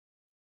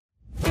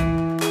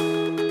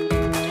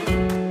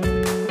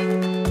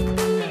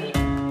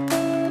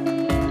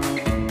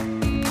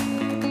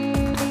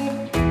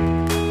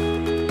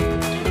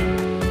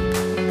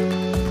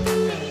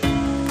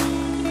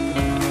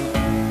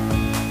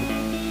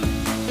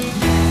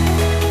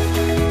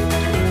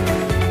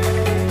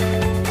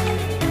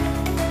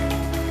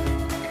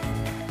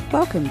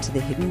Welcome to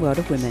The Hidden World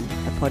of Women,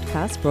 a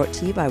podcast brought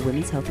to you by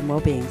Women's Health and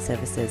Wellbeing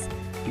Services.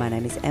 My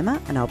name is Emma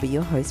and I'll be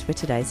your host for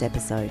today's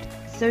episode.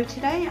 So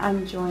today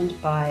I'm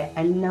joined by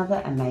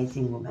another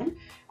amazing woman,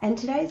 and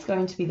today is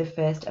going to be the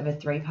first of a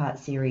three-part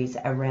series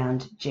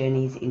around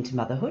journeys into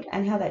motherhood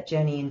and how that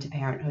journey into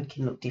parenthood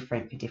can look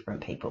different for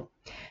different people.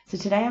 So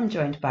today I'm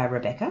joined by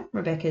Rebecca.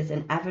 Rebecca's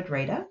an avid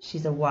reader.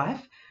 She's a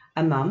wife,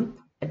 a mum,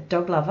 a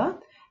dog lover,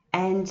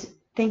 and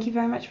thank you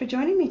very much for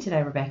joining me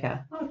today,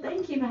 Rebecca. Oh,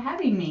 thank you for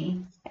having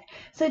me.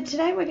 So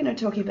today we're going to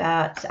talk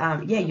about,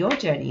 your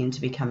journey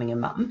into becoming a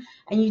mum.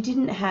 And you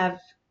didn't have,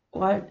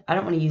 well, I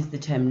don't want to use the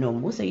term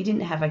normal, so you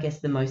didn't have, I guess,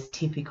 the most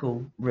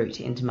typical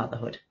route into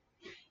motherhood.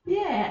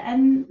 Yeah,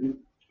 and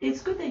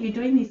it's good that you're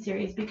doing this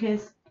series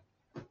because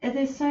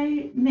there's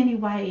so many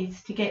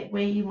ways to get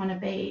where you want to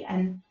be,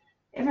 and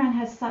everyone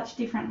has such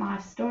different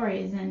life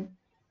stories, and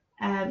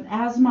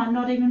ours might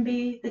not even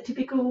be the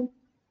typical...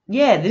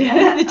 Yeah,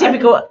 the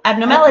typical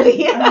abnormality.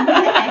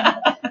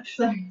 Yeah.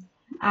 So,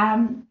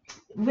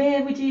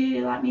 where would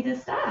you like me to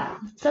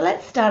start? So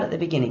let's start at the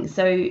beginning.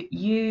 So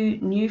you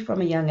knew from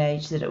a young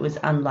age that it was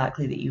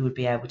unlikely that you would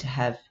be able to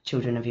have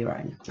children of your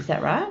own. Is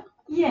that right?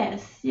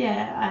 Yes,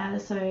 yeah.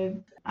 So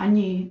I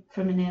knew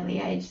from an early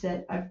age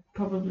that I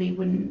probably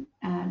wouldn't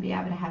be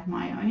able to have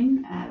my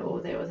own, or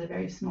there was a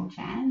very small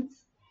chance.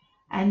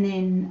 And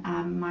then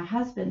my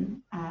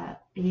husband,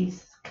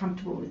 he's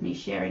comfortable with me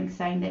sharing,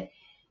 saying that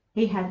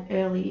he had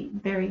early,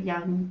 very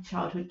young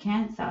childhood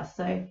cancer,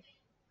 so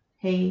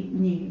he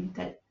knew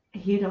that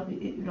he'd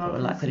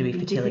likely to be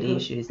fertility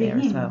issues there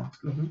as well.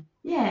 Mm-hmm.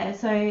 Yeah,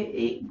 so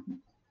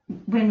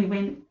when we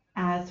went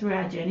through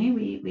our journey,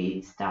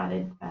 we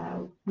started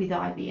with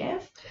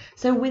IVF.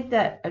 So with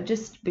that,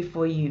 just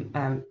before you,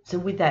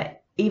 with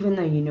that, even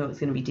though you knew it was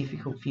going to be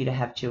difficult for you to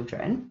have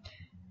children,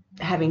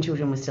 having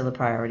children was still a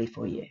priority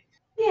for you.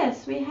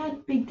 Yes, we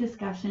had big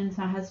discussions,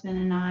 my husband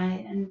and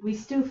I, and we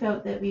still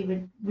felt that we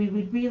would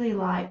really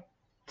like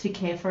to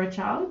care for a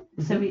child.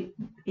 Mm-hmm. So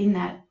in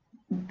that,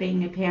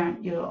 being a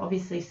parent, you're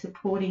obviously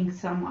supporting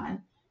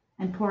someone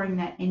and pouring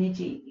that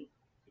energy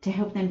to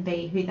help them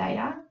be who they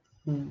are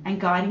and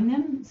guiding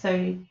them.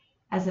 So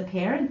as a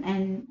parent,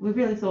 and we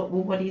really thought,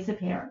 well, what is a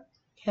parent?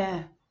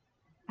 Yeah.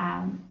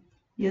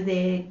 You're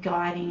there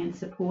guiding and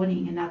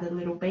supporting another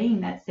little being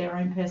that's their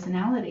own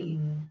personality.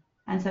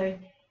 And so,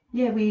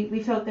 yeah,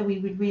 we felt that we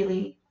would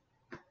really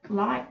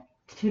like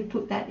to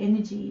put that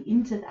energy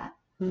into that.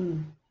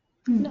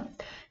 No.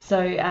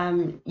 So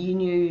you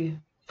knew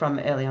from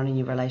early on in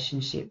your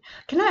relationship.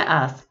 Can I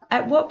ask,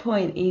 at what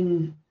point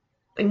in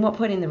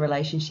the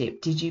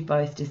relationship did you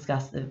both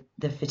discuss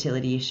the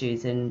fertility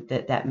issues, and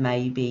that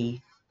may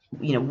be,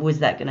 was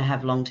that going to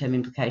have long-term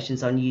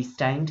implications on you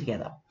staying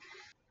together?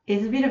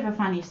 It's a bit of a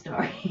funny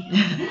story.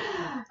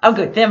 Oh,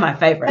 good. They're my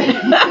favourite.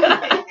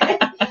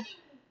 It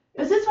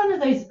was just one of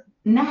those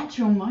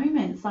natural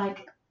moments.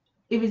 Like,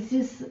 it was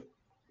just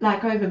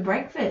like over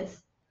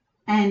breakfast,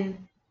 and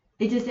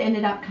it just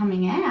ended up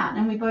coming out,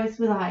 and we both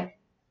were like,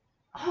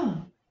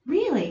 oh,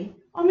 really?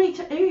 Oh, me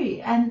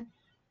too. And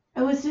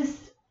it was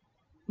just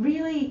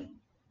really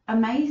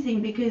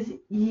amazing because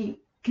you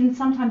can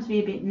sometimes be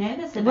a bit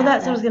nervous about Well,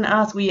 that's that. what I was going to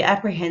ask. Were you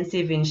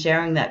apprehensive in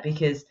sharing that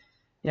because,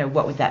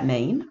 what would that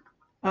mean?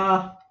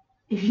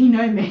 If you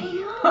know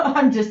me,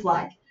 I'm just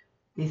like,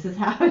 this is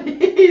how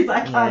it is.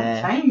 I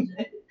can't change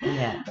it.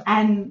 Yeah.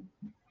 And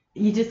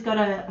you just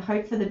got to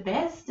hope for the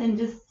best and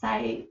just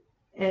say,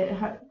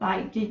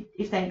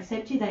 if they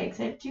accept you, they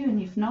accept you.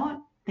 And if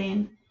not,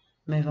 then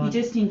move on. You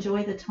just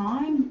enjoy the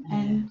time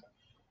and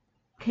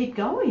keep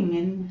going.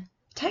 And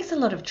it takes a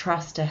lot of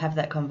trust to have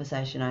that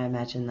conversation, I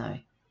imagine, though.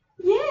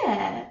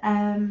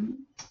 Yeah,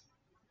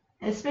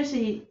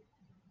 especially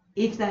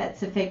if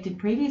that's affected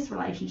previous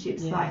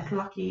relationships. Yeah. Like,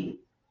 lucky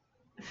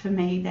for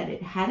me that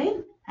it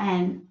hadn't,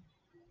 and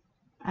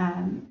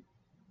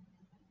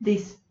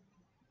it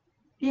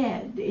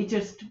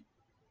just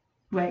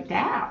worked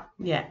out.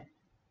 Yeah.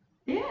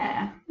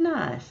 Yeah.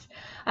 Nice.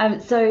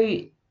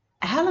 So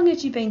how long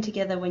had you been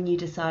together when you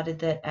decided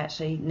that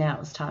actually now it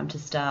was time to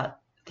start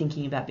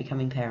thinking about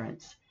becoming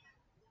parents?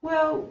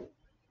 Well,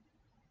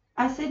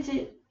 I said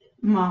to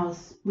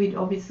Miles, we'd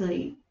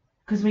obviously,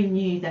 because we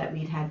knew that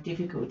we'd have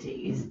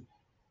difficulties,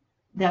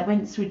 that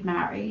once we're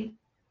married,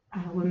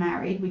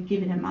 we'd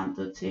give it a month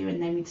or two,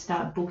 and then we'd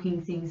start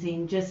booking things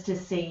in just to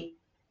see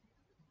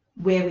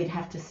where we'd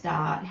have to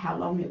start, how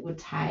long it would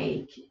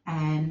take,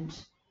 and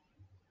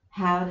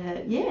how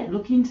to,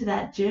 look into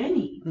that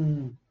journey.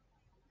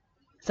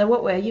 So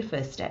what were your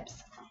first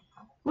steps?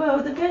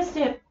 Well, the first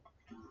step,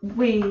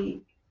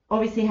 we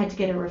obviously had to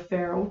get a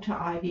referral to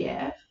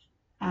IVF,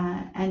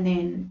 and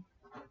then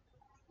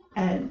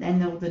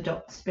and all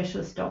the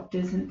specialist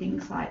doctors and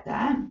things like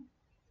that.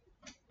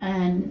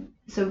 And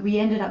so we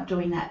ended up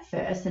doing that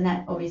first, and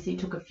that obviously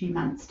took a few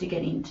months to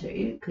get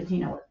into because,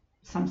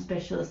 some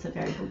specialists are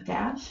very booked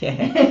out.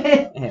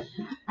 Yeah.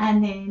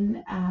 And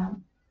then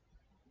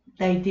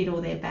they did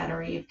all their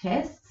battery of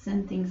tests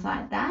and things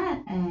like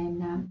that,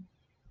 and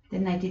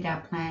then they did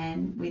our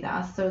plan with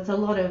us. So it's a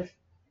lot of,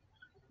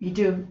 you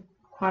do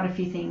quite a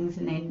few things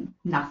and then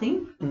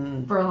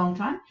nothing for a long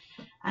time.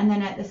 And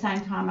then at the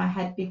same time, I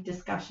had big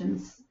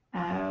discussions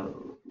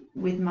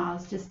with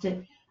Mars just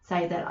to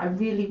say that I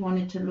really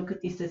wanted to look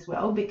at this as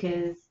well,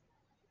 because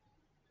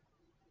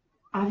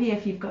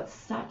IVF, you've got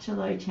such a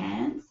low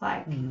chance.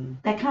 Like,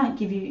 they can't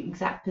give you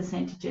exact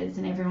percentages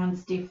and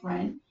everyone's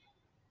different.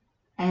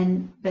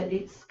 But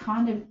it's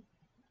kind of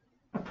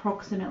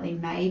approximately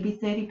maybe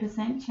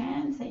 30%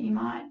 chance that you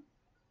might.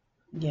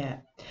 Yeah.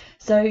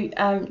 So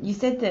you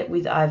said that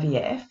with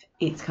IVF,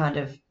 it's kind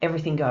of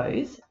everything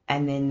goes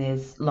and then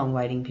there's long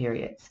waiting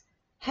periods.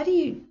 How do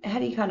you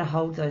kind of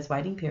hold those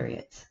waiting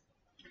periods?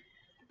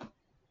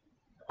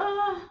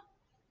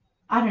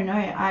 I don't know.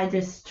 I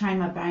just train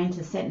my brain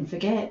to set and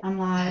forget. I'm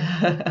like,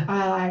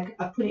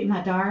 I put it in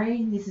my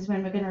diary. This is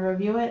when we're going to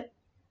review it,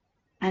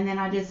 and then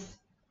I just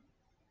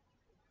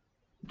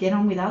get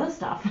on with other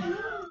stuff.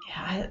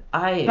 Yeah,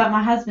 But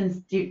my husband's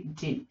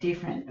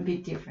different, a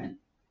bit different.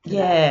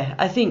 Yeah,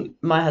 I think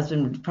my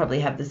husband would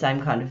probably have the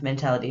same kind of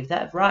mentality of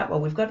that. Right, well,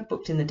 we've got it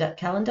booked in the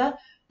calendar.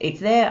 It's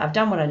there. I've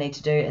done what I need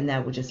to do, and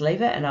now we'll just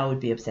leave it. And I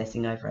would be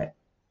obsessing over it.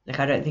 Like,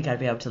 I don't think I'd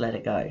be able to let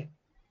it go.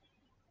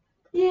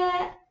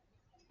 Yeah.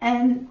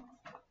 And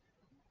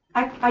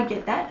I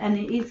get that, and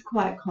it is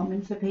quite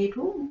common for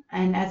people.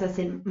 And as I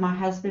said, my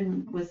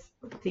husband was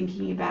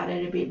thinking about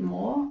it a bit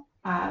more.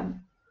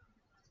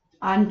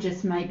 I'm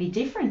just maybe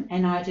different,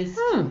 and I just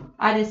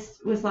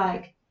was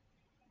like,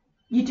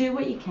 you do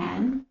what you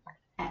can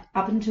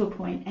up until a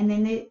point, and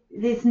then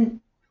there's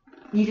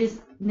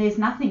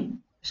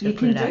nothing you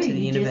can do.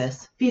 You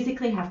just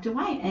physically have to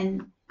wait,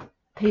 and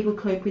people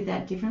cope with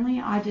that differently.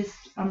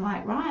 I'm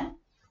like, right,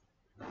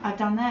 I've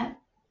done that.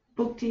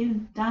 Booked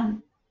in,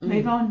 done,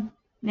 move on,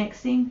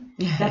 next thing,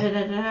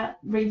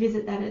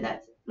 revisit that.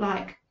 That's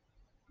like,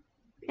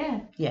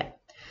 yeah. Yeah.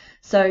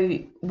 So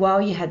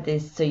while you had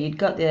this, so you'd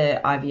got the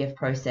IVF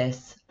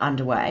process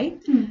underway,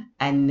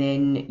 and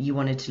then you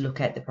wanted to look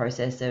at the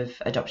process of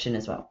adoption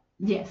as well.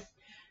 Yes.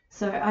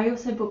 So I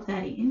also booked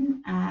that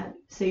in.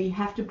 So you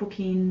have to book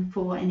in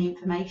for an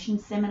information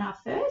seminar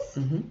first,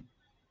 and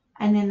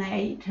then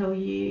they tell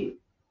you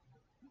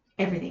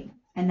everything.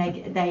 And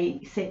they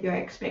set your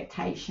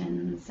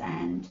expectations.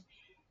 And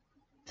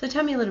so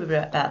tell me a little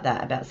bit about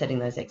that, about setting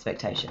those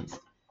expectations.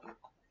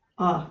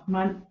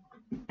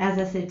 As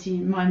I said to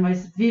you, my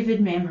most vivid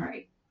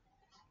memory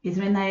is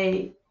when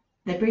they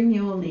bring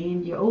you all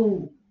in, you're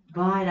all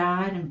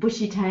wide-eyed and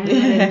bushy-tailed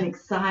and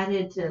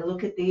excited to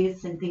look at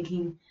this and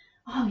thinking,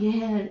 oh,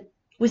 yeah.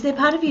 Was there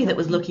part of you that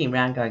was looking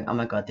around going, oh,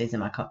 my God, these are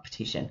my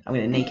competition. I'm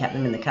going to kneecap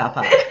them in the car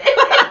park.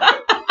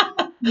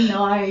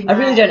 No. I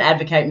really don't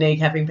advocate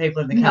kneecapping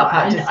people in the car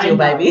park to steal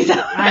babies.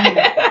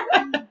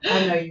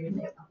 I know you would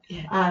never.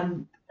 Yeah.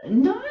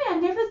 No, I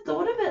never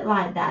thought of it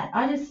like that.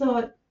 I just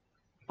thought,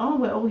 oh,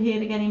 we're all here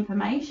to get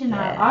information.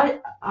 Yeah.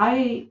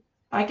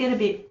 I get a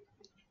bit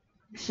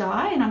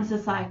shy, and I'm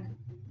just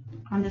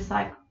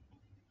like,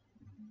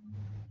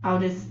 I'll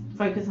just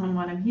focus on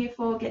what I'm here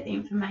for, get the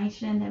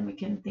information, and we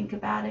can think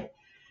about it.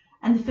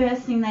 And the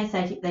first thing they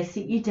say, they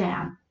sit you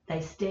down,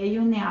 they stare you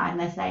in the eye, and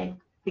they say,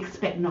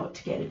 expect not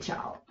to get a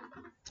child.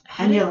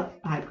 And you're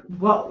like,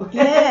 whoa.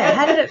 Yeah.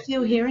 How did it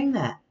feel hearing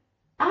that?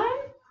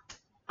 I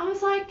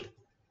was like,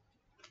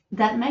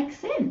 that makes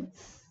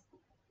sense.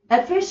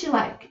 At first you're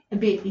like a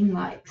bit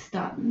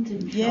stunned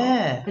and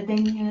shocked, but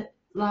then you're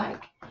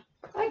like,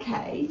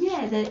 okay,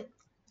 yeah,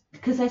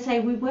 because they say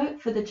we work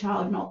for the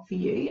child, not for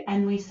you,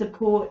 and we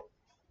support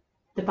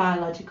the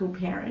biological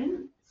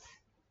parents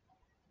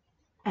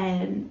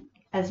and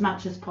as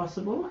much as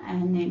possible,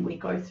 and then we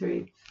go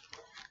through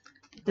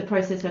the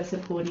process of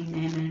supporting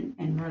them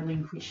and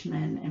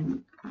relinquishment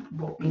and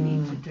what we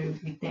need to do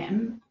with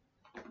them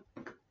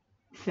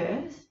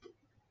first,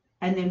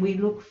 and then we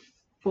look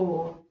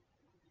for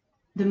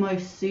the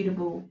most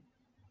suitable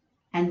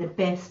and the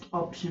best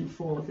option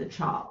for the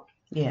child.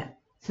 Yeah.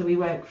 So we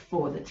work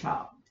for the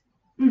child.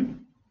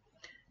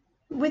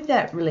 With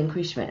that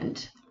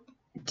relinquishment,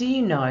 do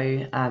you know,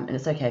 and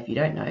it's okay if you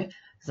don't know,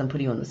 because I'm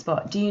putting you on the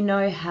spot, do you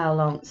know how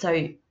long,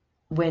 so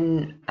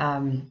when a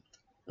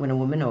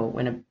woman or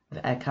when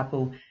a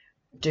couple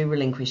do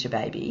relinquish a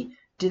baby,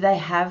 do they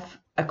have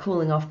a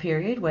cooling off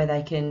period where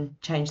they can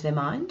change their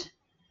mind?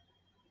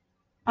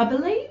 I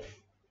believe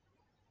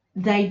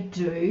they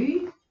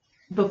do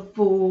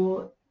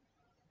before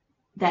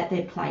that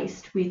they're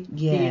placed with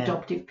the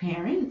adoptive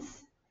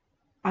parents.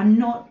 I'm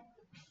not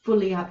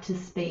fully up to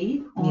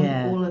speed on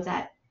all of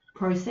that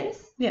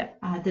process. Yeah.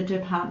 The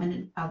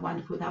department are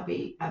wonderful. They'll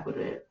be able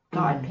to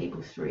guide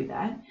people through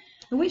that.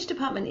 And which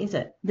department is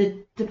it?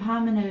 The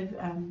Department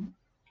of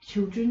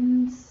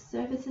Children's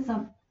Services.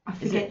 I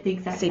forget the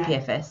exact name.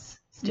 CPFS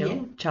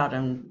still? Child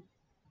and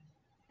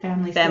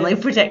Family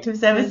Protective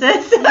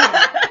Services.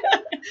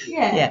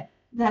 Yeah.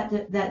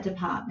 That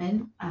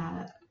department.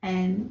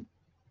 And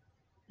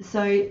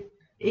so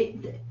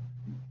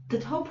the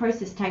whole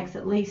process takes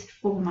at least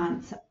 4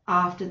 months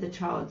after the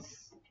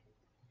child's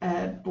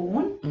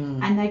born,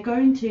 and they go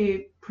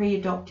into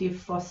pre-adoptive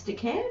foster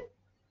care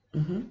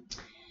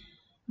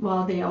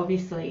while they're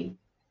obviously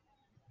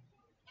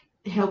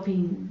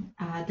helping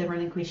the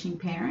relinquishing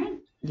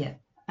parent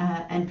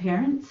and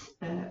parents.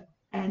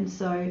 And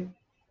so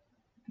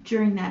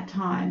during that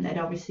time, they'd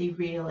obviously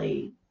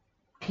really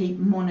keep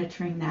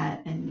monitoring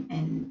that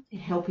and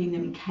helping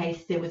them in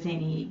case there was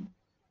any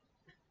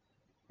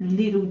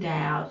little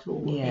doubt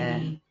or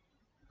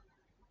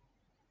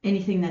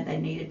anything that they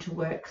needed to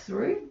work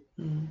through.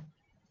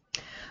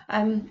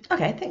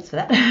 Okay, thanks for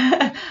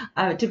that.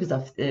 It took us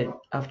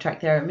off track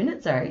there a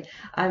minute, sorry.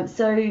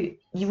 So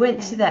you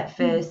went to that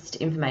first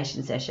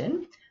information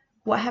session.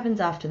 What happens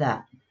after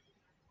that?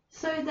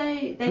 So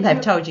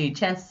they've told you,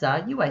 chances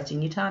are you're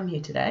wasting your time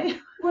here today.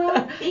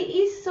 Well, it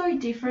is so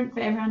different for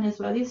everyone as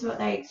well. This is what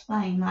they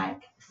explain.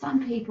 Like,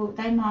 some people,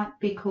 they might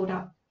be called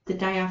up the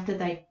day after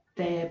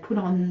they're put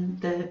on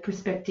the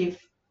prospective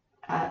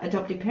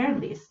adoptive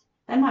parent list.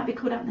 They might be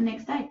called up the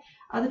next day.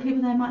 Other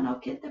people, they might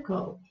not get the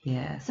call.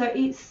 Yeah. So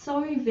it's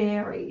so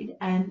varied,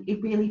 and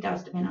it really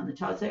does depend on the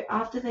child. So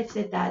after they've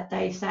said that,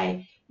 they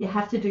say you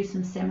have to do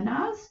some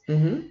seminars.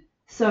 Mm-hmm.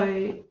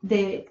 So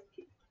there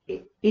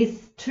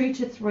is 2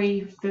 to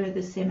 3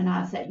 further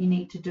seminars that you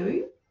need to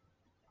do,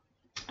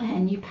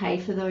 and you pay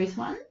for those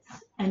ones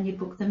and you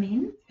book them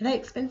in. Are they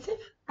expensive?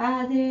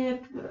 They're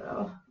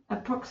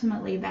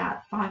approximately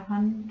about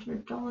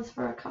 $500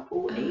 for a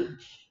couple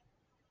each.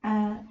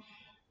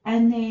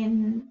 And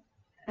then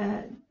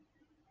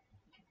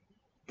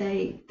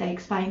they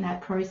explain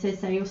that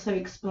process. They also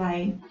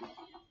explain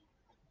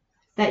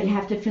that you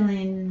have to fill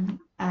in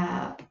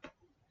a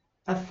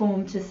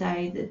form to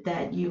say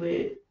that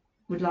you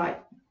would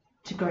like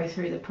to go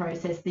through the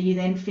process. That you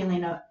then fill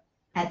in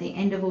at the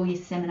end of all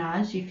your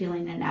seminars, you fill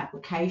in an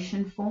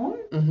application form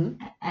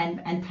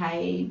and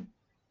pay,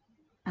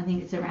 I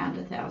think it's around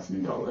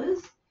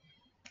 $1,000.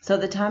 So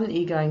at the time that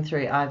you're going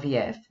through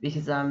IVF,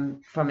 because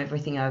from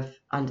everything I've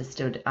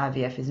understood,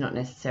 IVF is not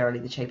necessarily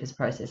the cheapest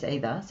process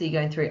either. So you're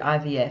going through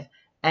IVF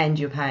and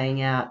you're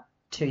paying out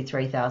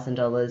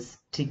 $2,000-$3,000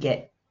 to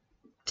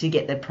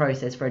get the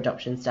process for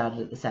adoption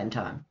started at the same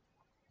time.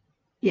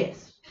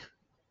 Yes.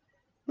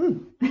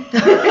 And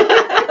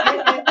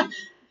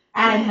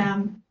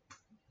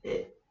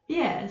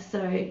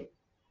so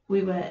we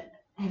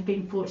have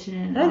been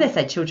fortunate enough. I know they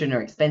say children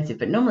are expensive,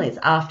 but normally it's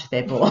after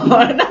they're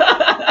born.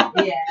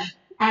 Yeah.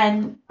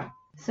 And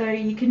so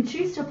you can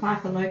choose to apply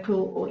for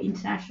local or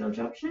international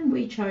adoption.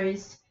 We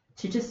chose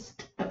to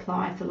just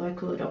apply for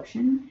local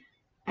adoption,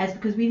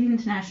 because with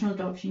international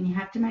adoption, you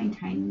have to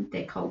maintain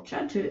their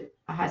culture to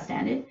a high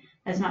standard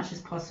as much as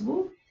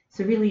possible.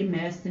 So really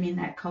immerse them in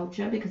that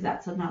culture, because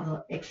that's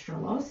another extra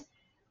loss.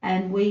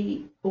 And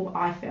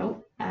I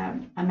felt,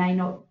 I may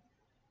not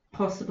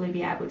possibly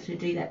be able to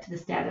do that to the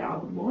standard I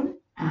would want.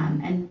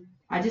 And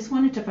I just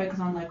wanted to focus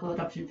on local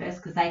adoption first,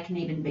 because they can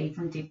even be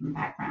from different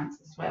backgrounds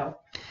as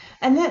well.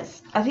 And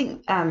that's, I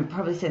think,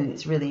 probably something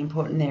that's really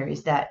important there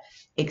is that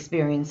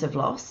experience of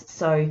loss.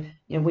 So,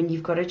 when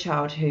you've got a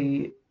child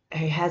who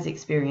has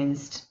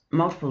experienced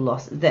multiple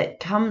loss that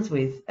comes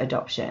with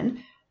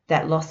adoption,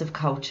 that loss of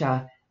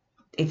culture,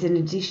 it's an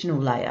additional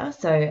layer.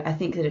 So I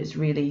think that it's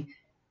really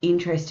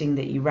interesting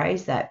that you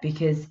raise that,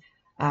 because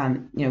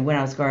when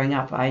I was growing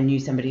up, I knew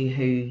somebody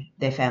who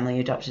their family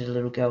adopted a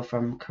little girl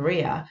from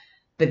Korea,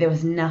 but there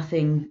was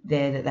nothing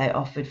there that they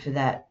offered for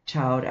that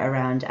child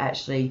around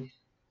actually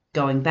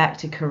going back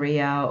to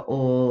Korea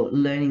or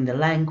learning the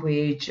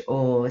language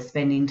or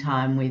spending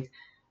time with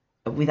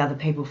other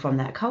people from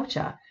that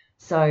culture.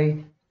 So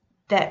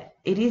that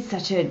it is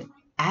such an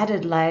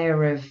added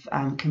layer of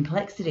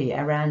complexity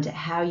around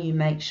how you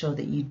make sure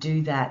that you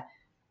do that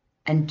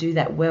and do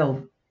that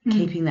well,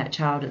 keeping that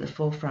child at the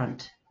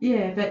forefront.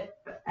 Yeah, but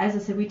as I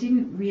said, we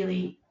didn't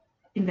really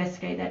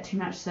investigate that too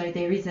much. So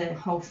there is a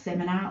whole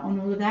seminar on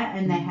all of that,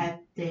 and they have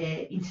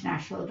their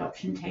international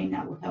adoption team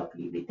that will help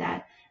you with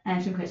that and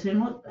answer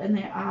questions. And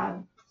there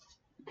are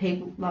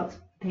lots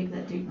of people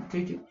that do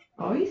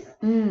both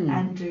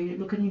and do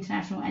look at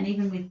international, and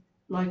even with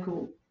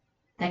local,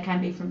 they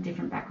can be from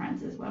different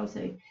backgrounds as well.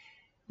 So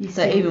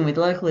even with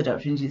local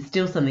adoptions, it's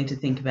still something to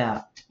think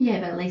about.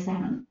 Yeah, but at least they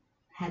haven't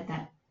had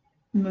that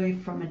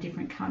move from a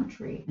different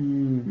country.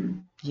 Yeah.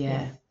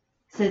 Yes.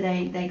 So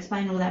they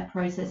explain all that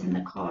process and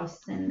the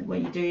costs and what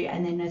you do,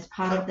 and then as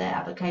part of the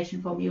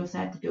application form, you also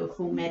have to do a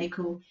full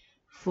medical,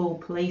 full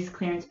police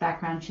clearance,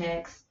 background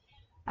checks,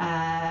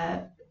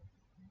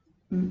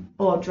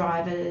 or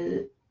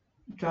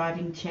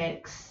driving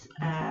checks.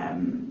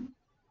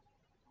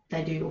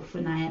 They do all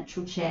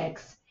financial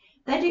checks.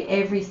 They do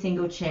every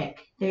single check.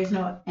 There's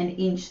not an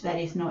inch that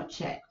is not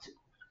checked,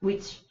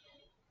 which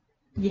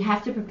you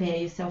have to prepare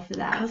yourself for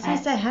that. I was going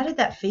to say, how did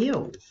that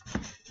feel?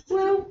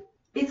 Well,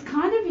 it's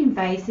kind of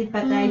invasive,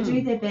 but they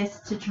do their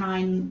best to try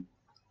and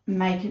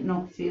make it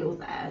not feel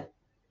that.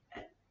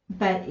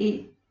 But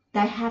they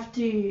have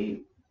to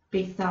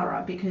be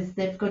thorough, because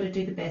they've got to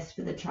do the best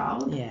for the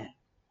child. Yeah.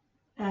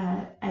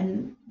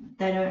 And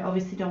they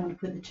obviously don't want to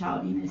put the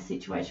child in a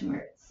situation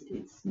where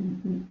it's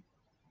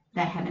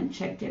they haven't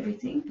checked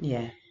everything.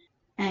 Yeah.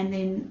 And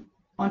then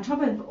on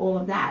top of all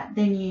of that,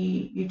 then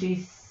you do.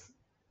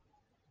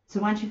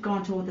 So once you've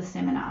gone to all the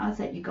seminars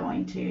that you're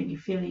going to, and you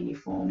fill in your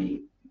form and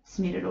you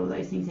submitted all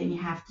those things, then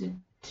you have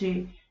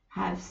to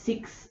have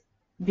 6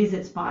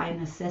 visits by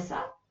an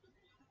assessor,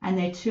 and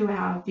they're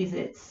 2-hour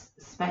visits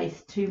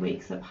spaced 2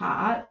 weeks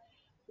apart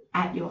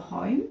at your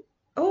home.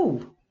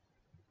 Oh,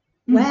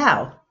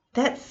 wow,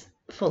 that's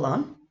full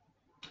on.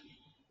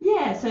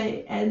 Yeah, so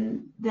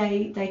and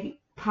they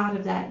part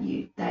of that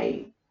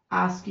they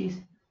ask you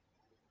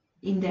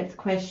in-depth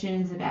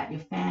questions about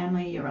your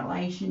family, your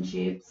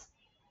relationships,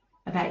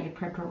 about your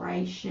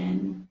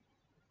preparation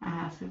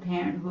for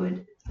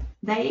parenthood.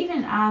 They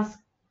even ask,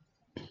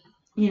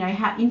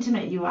 how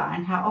intimate you are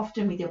and how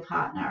often with your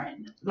partner,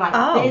 and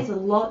there's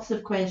lots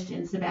of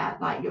questions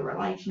about your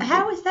relationship.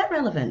 How is that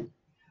relevant?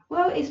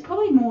 Well, it's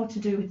probably more to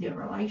do with your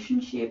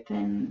relationship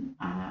and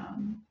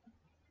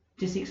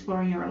just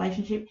exploring your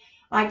relationship.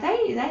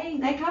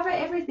 They cover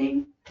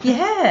everything.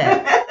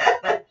 Yeah.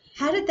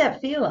 How did that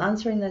feel,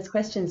 answering those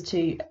questions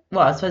to,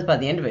 well, I suppose by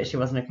the end of it she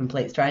wasn't a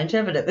complete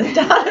stranger, but at the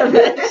start of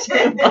it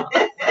she was.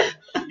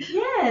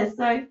 Yeah,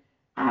 so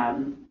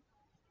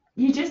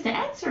you just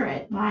answer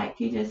it.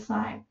 You just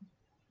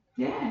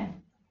yeah.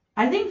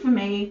 I think for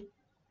me,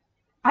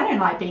 I don't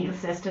like being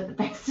assessed at the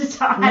best of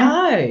times.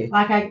 No.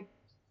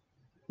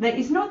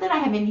 It's not that I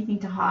have anything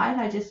to hide.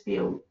 I just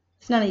feel...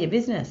 It's none of your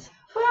business.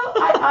 Well,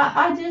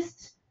 I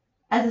just,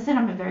 as I said,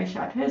 I'm a very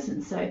shy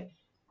person, so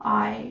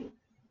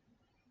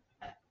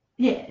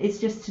it's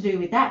just to do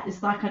with that.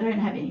 It's I don't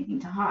have anything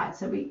to hide.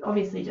 So we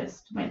obviously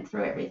just went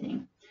through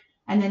everything.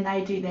 And then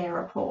they do their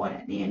report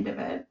at the end of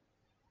it.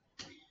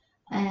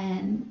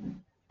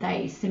 And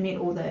they submit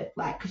all the,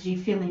 because you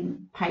fill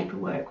in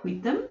paperwork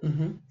with them.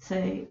 Mm-hmm.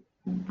 So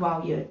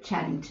while you're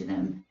chatting to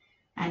them,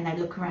 and they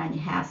look around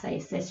your house, they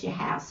assess your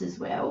house as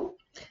well.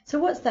 So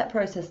what's that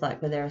process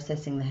like where they're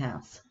assessing the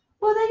house?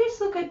 Well, they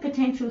just look at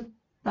potential,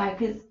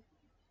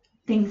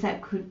 things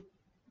that could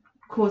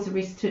cause a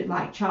risk to,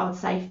 child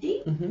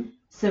safety. Mm-hmm.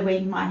 So where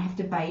you might have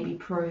to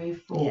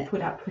baby-proof or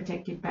put up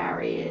protective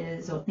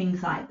barriers or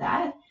things like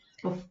that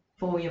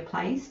before you're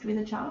placed with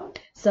a child.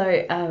 So,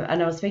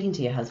 and I was speaking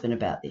to your husband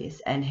about this,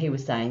 and he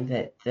was saying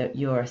that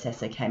your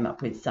assessor came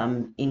up with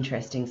some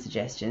interesting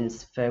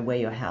suggestions for where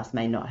your house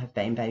may not have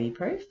been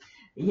baby-proof.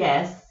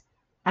 Yes,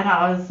 and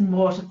I was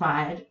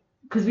mortified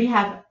because we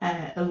have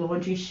a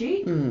laundry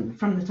chute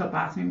from the top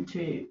bathroom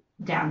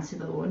down to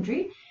the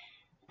laundry.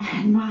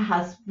 And my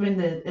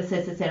husband, the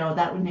assessor, said, "Oh,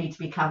 that would need to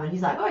be covered."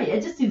 He's like, "Oh yeah,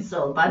 just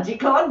install a bungee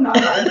cord." And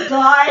I'm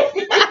dying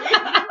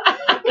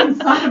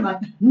inside. I'm like,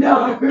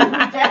 "No,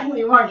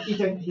 definitely won't be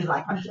doing it." He's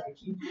like, "I'm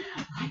joking."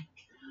 I'm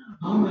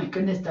oh my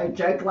goodness, don't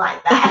joke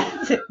like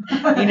that.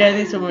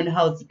 This woman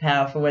holds the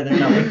power for whether or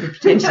not we could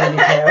potentially be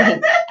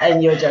parents,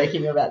 and you're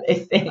joking about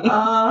these things.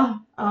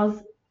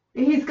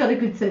 He's got a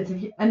good sense of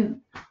humour,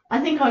 and I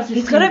think I was just...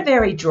 He's got a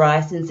very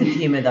dry sense of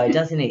humour though,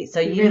 doesn't he?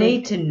 So you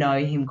need to know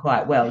him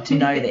quite well to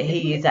know that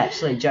he is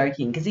actually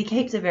joking, because he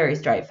keeps a very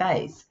straight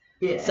face.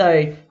 Yeah.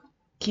 So,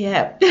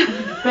 yeah.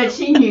 But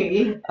she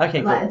knew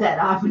okay, cool. that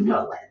I would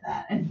not let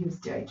that, and he was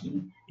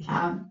joking.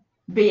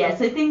 But yeah,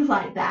 so things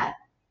like that.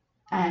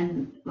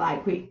 And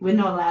we're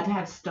not allowed to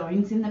have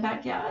stones in the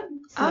backyard.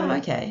 So,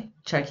 okay.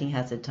 Choking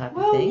hazard type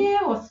of thing. Well, yeah,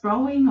 or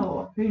throwing,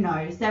 or who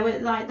knows. They were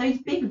those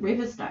big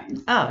river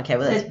stones. Oh, okay.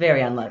 Well, that's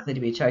very unlikely to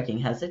be a choking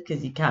hazard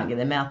because you can't get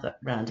their mouth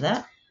around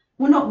that.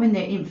 Well, not when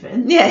they're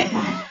infants.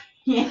 Yeah.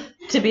 Yeah.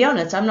 To be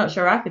honest, I'm not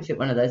sure I could fit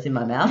one of those in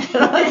my mouth.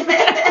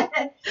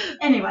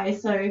 Anyway,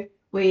 so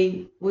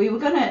we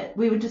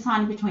were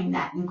deciding between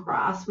that and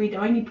grass. We'd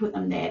only put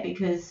them there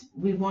because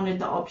we wanted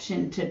the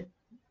option to...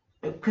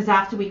 Because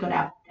after we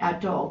got our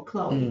dog,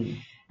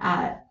 Chloe,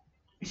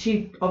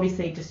 she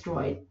obviously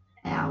destroyed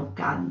our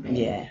garden bed.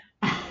 Yeah.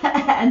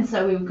 And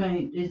so we were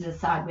going to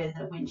decide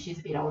whether when she's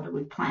a bit older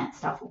we'd plant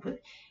stuff or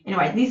put...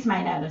 Anyway, this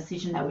made our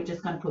decision that we're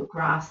just going to put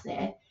grass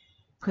there,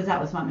 because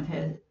that was one of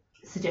her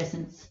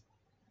suggestions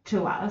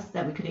to us,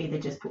 that we could either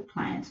just put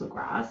plants or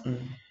grass.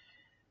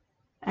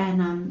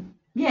 And,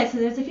 so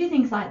there's a few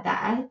things like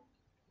that,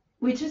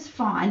 which is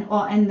fine.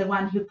 And the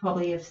one he'll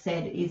probably have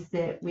said is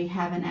that we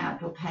have an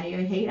outdoor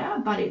patio heater,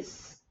 but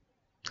it's...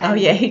 Oh,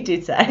 yeah, he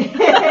did say.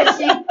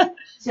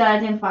 she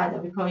identified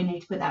that we probably need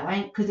to put that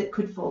way because it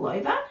could fall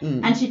over.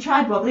 And she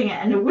tried wobbling it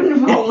and it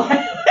wouldn't fall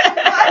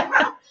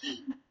over.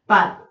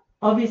 But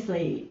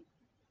obviously,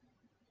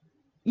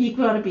 you've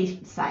got to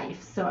be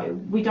safe. So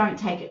we don't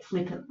take it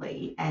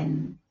flippantly.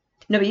 And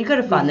no, but you've got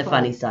to find the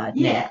funny side.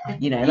 Yeah.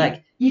 Now,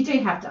 you do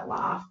have to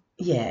laugh.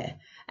 Yeah.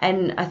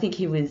 And I think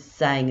he was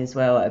saying as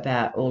well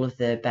about all of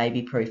the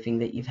baby proofing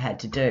that you've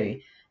had to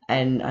do.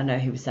 And I know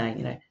he was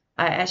saying,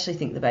 I actually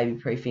think the baby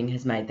proofing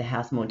has made the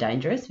house more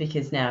dangerous,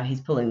 because now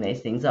he's pulling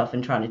these things off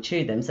and trying to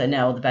chew them. So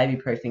now all the baby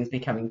proofing is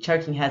becoming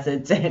choking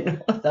hazards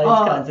and all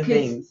those kinds of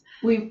things.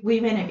 We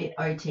went a bit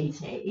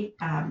OTT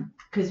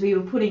because we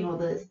were putting all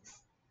the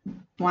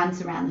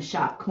ones around the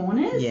sharp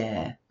corners.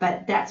 Yeah.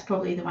 But that's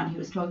probably the one he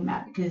was talking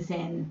about, because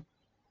then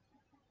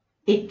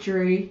it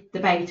drew the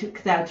baby to,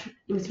 because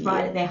it was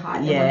right at their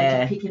height. They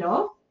wanted to pick it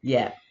off.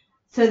 Yeah.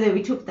 So that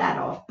we took that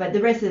off, but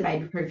the rest of the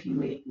baby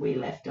proofing we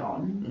left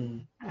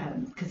on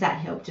because that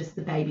helped, just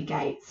the baby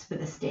gates for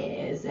the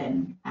stairs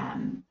and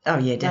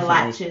the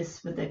latches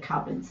for the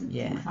cupboards and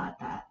things like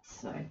that.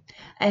 So,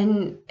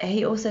 and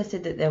he also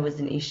said that there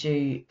was an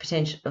issue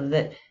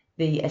that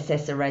the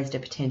assessor raised a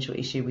potential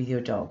issue with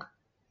your dog.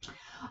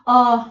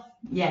 Oh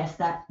yes,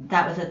 that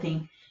was a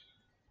thing.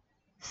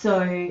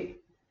 So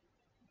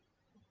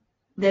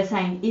they're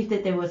saying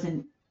there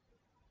wasn't.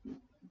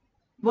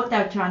 What they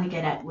were trying to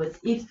get at was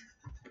if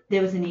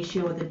there was an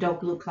issue or the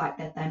dog looked like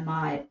that, they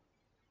might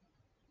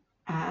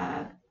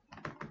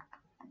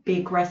be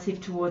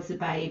aggressive towards the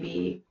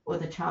baby or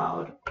the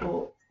child,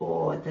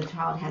 or the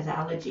child has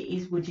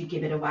allergies, would you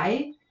give it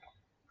away?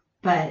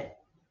 But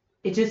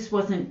it just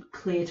wasn't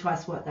clear to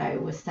us what they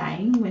were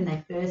saying when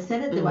they first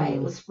said it. The way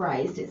it was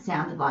phrased, it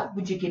sounded like,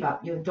 would you give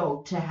up your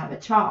dog to have a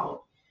child?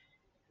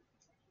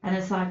 And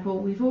it's like, well,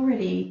 we've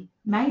already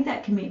made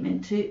that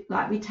commitment to,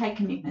 like, we take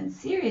commitments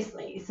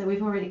seriously. So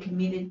we've already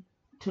committed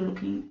to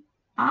looking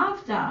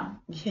after.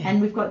 Yeah.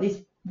 And we've got this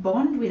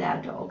bond with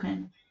our dog.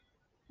 And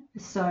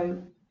so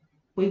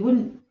we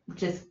wouldn't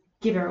just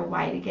give her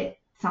away to get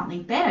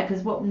something better,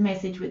 because what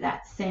message would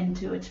that send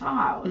to a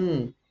child?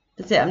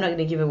 That's it. I'm not going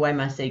to give away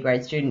my C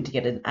grade student to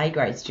get an A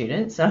grade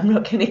student, so I'm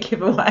not going to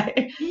give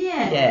away.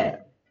 Yeah.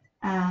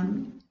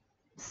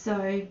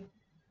 So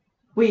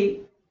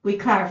we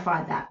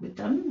clarified that with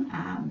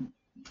them,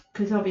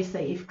 because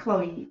obviously if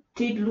Chloe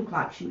did look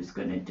like she was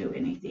going to do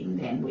anything,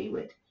 then we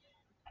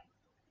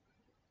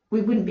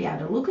wouldn't be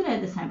able to look at her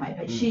the same way.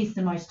 But she's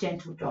the most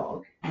gentle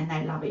dog, and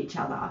they love each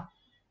other,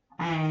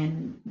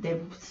 and they're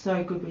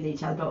so good with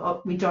each other.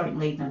 But we don't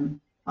leave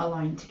them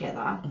alone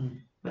together.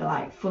 We're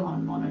like full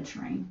on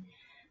monitoring.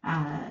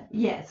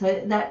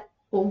 So that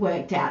all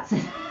worked out. So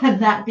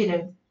that bit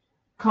of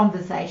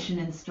conversation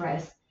and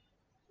stress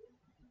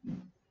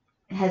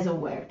has all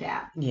worked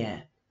out. Yeah.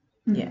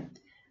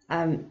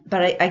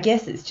 But I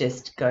guess it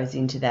just goes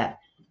into that.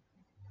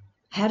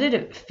 How did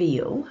it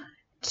feel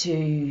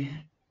to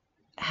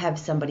have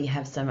somebody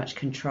have so much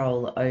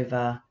control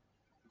over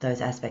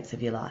those aspects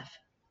of your life?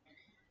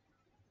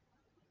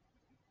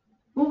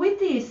 Well, with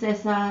the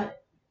assessor,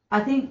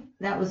 I think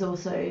that was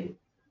also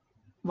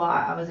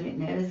why I was a bit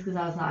nervous, because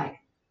I was like,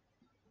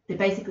 they're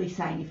basically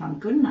saying if I'm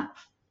good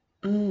enough.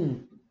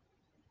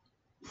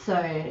 So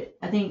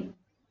I think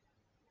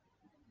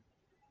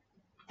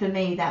for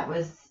me that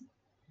was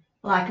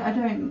like,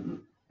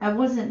 it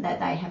wasn't that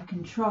they have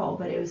control,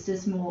 but it was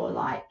just more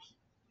like,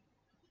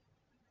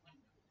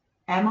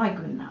 am I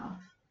good enough?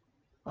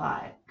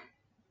 Like,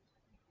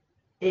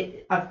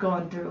 I've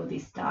gone through all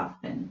this stuff,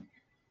 and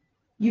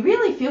you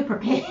really feel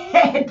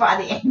prepared by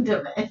the end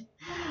of it.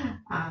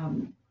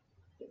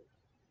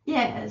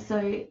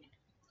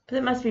 But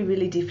it must be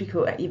really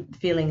difficult,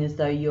 feeling as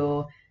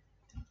though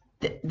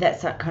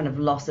that's that kind of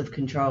loss of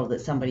control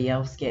that somebody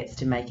else gets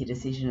to make a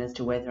decision as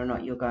to whether or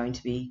not you're going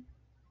to be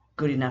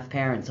good enough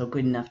parents or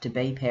good enough to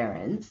be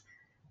parents,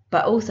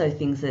 but also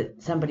things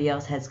that somebody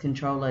else has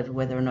control over,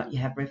 whether or not you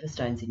have river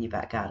stones in your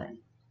back garden.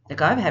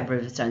 Like, I've had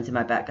river stones in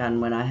my back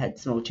garden when I had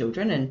small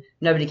children, and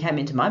nobody came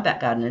into my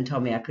back garden and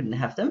told me I couldn't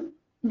have them.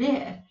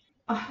 Yeah.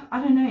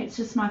 I don't know, it's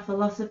just my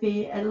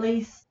philosophy. At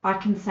least I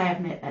can say I've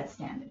met that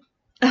standard.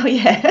 Oh,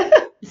 yeah.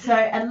 So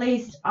at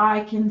least I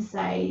can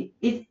say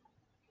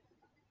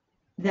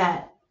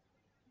that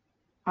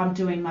I'm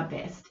doing my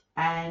best,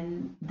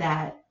 and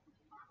that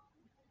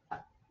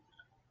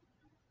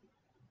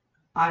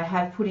I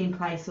have put in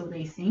place all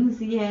these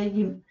things. Yeah,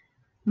 you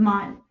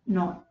might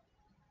not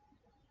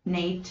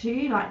need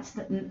to, like,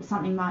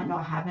 something might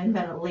not happen,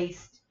 but at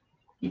least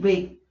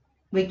we're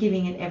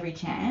giving it every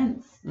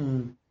chance.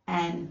 And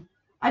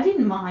I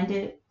didn't mind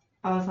it.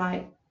 I was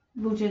like,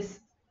 we'd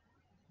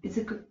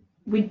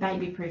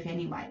baby proof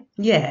anyway.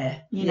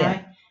 Yeah. You know,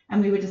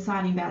 and we were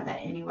deciding about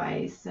that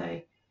anyway.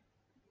 So,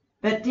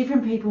 but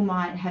different people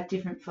might have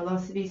different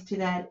philosophies to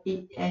that,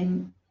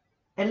 and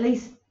at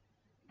least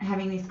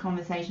having this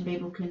conversation,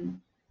 people can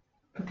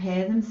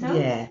prepare themselves.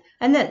 Yeah.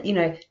 And that,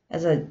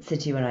 as I said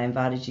to you when I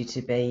invited you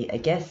to be a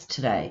guest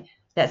today,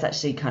 that's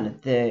actually kind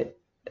of the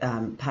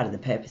part of the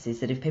purpose,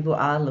 is that if people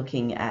are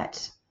looking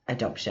at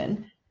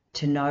adoption,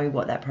 to know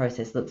what that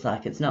process looks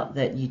like. It's not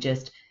that you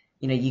just,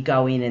 you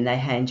go in and they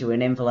hand you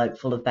an envelope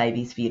full of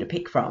babies for you to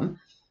pick from.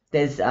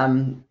 There's,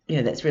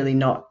 that's really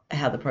not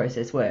how the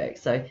process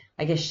works. So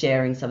I guess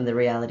sharing some of the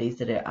realities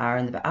that are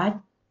in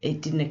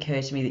it didn't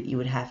occur to me that you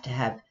would have to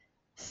have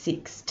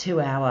 6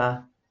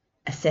 2-hour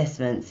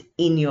assessments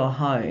in your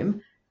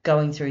home,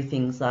 going through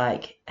things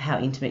like how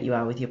intimate you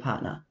are with your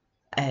partner.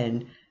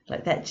 And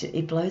like that,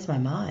 it blows my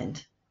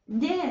mind.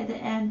 Yeah,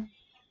 and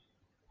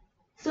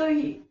so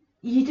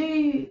you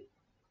do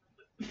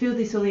feel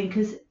this all in,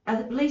 because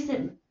at least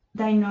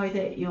they know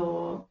that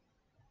you're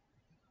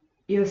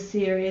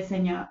serious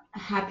and you're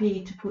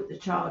happy to put the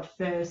child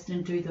first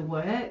and do the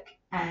work.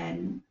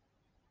 And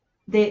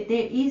there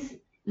is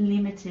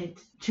limited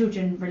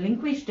children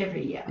relinquished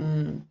every year.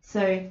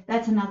 So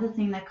that's another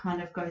thing that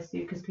kind of goes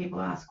through, because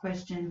people ask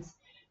questions,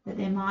 that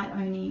there might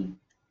only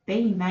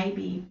be,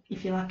 maybe,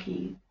 if you're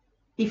lucky,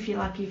 if you're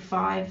lucky,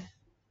 5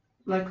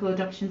 local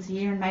adoptions a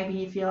year, and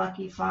maybe if you're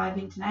lucky, 5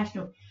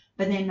 international.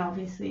 But then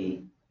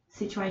obviously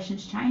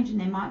situations change and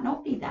there might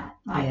not be that.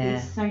 Like,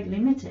 it's so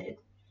limited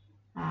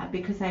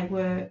because they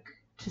work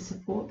to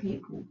support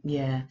people.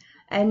 Yeah.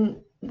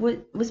 And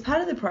was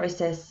part of the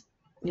process,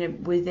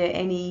 were there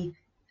any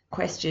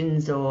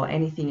questions or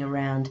anything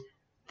around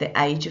the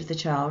age of the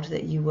child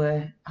that you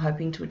were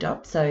hoping to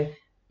adopt? So,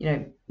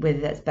 whether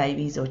that's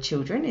babies or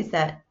children, is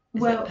that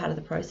part of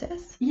the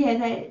process? Yeah,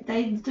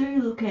 they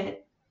do look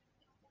at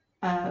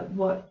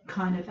what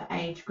kind of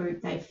age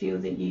group they feel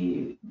that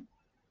you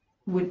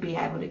would be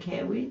able to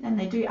care with, and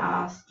they do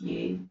ask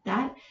you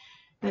that.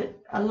 But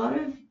a lot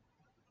of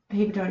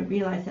people don't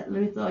realise that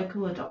with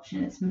local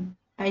adoption, it's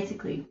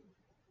basically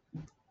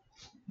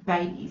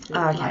babies,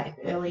 like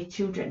early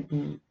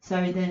children.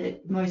 So the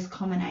most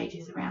common age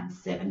is around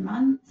 7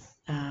 months,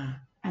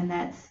 and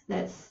that's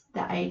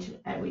the age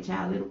at which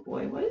our little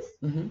boy was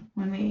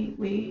when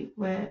we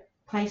were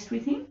placed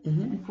with him,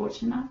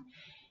 unfortunate enough.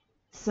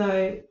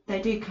 So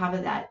they do cover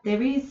that.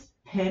 There is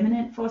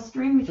permanent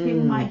fostering, which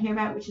people might hear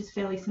about, which is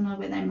fairly similar,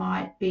 where they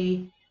might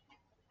be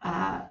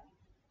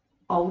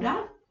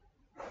older,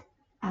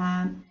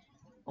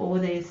 or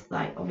there's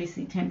like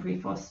obviously temporary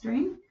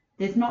fostering.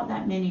 There's not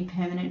that many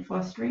permanent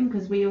fostering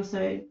because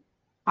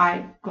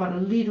I got a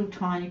little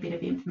tiny bit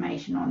of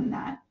information on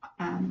that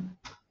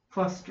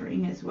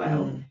fostering as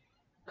well,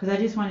 because I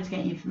just wanted to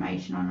get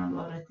information on a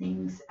lot of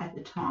things at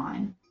the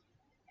time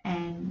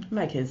and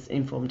make as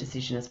informed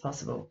decision as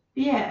possible.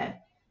 Yeah,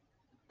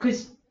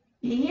 because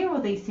you hear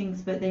all these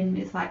things, but then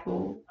it's like,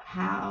 well,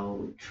 how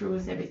true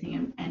is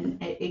everything?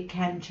 And it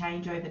can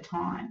change over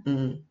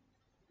time.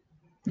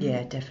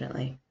 Yeah,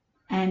 definitely.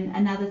 And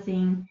another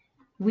thing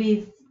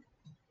with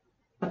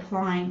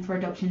applying for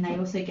adoption, they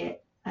also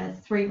get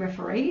 3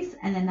 referees,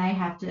 and then they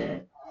have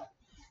to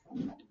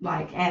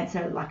like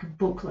answer like a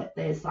booklet.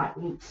 There's like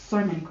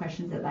so many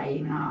questions that they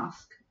even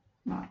ask,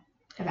 like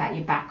about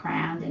your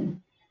background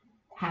and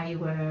how you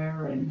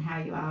were and how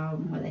you are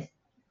and what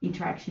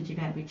interactions you've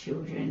had with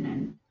children.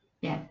 And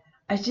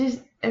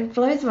it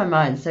blows my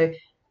mind. So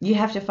you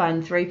have to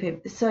find 3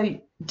 people. So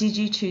did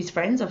you choose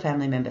friends or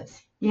family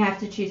members? You have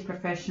to choose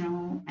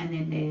professional, and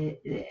then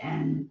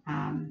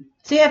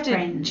so you have to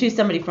friends. Choose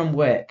somebody from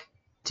work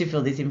to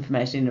fill this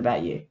information in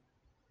about you.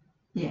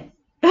 Yeah.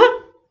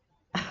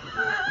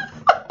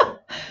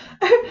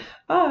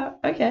 Oh,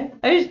 okay.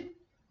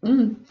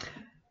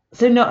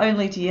 So not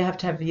only do you have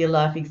to have your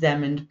life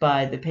examined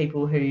by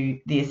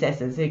the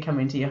assessors who come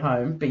into your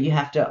home, but you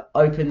have to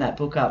open that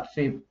book up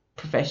for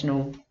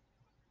professional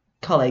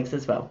colleagues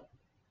as well.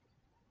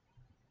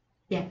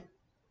 Yeah.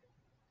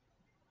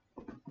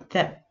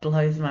 That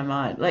blows my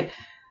mind. Like,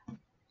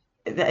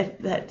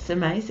 that's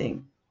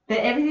amazing. But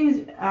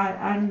everything's,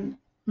 I'm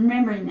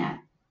remembering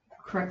that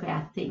correctly,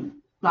 I think.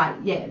 Like,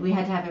 yeah, we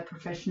had to have a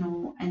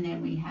professional, and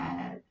then we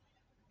had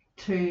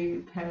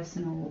 2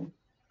 personal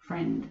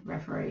friend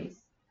referees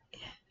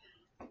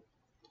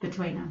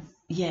between us.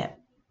 Yeah.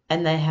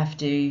 And they have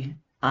to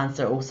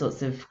answer all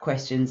sorts of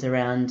questions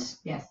around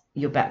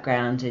your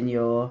background and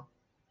your...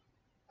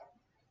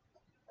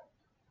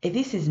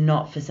 This is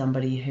not for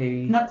somebody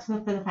who... Not for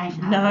the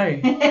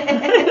faint-hearted.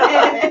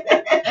 No.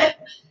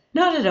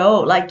 Not at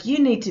all. Like, you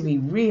need to be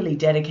really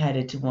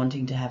dedicated to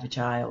wanting to have a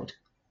child.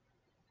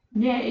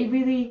 Yeah, it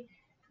really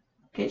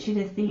gets you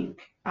to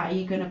think, are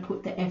you going to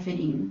put the effort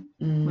in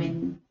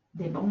when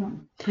they're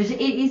born? Because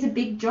it is a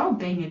big job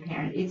being a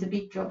parent. It's a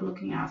big job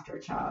looking after a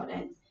child.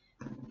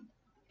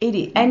 It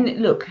is.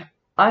 And look,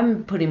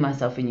 I'm putting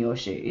myself in your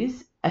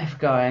shoes of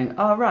going,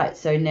 oh, right,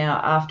 so now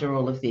after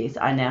all of this,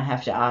 I now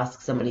have to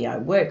ask somebody I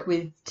work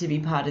with to be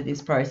part of this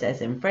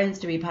process and friends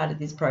to be part of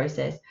this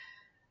process.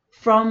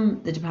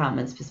 From the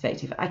department's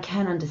perspective, I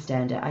can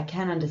understand it. I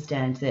can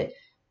understand that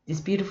this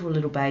beautiful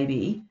little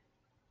baby,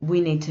 we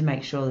need to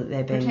make sure that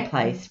they're being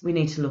placed. We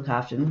need to look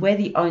after them. We're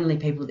the only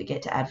people that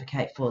get to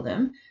advocate for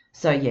them.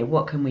 So, yeah,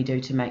 what can we do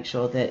to make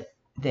sure that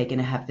they're going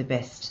to have the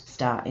best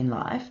start in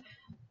life?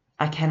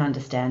 I can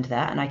understand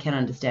that, and I can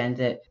understand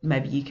that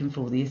maybe you can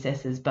fool the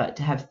assessors, but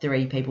to have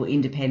 3 people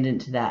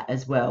independent to that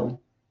as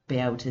well, be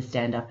able to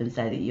stand up and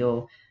say that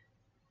you're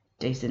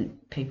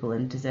decent people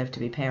and deserve to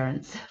be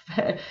parents.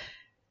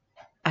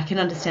 I can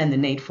understand the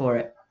need for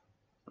it,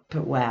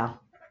 but wow.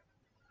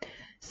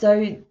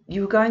 So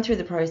you were going through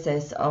the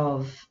process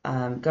of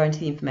going to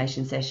the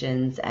information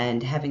sessions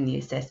and having the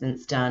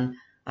assessments done.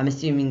 I'm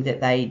assuming that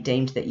they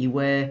deemed that you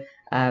were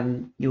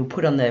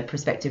put on the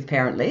prospective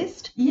parent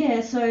list.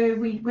 Yeah, so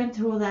we went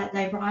through all that.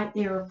 They write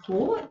their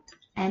report,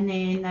 and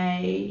then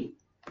they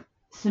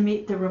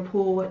submit the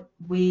report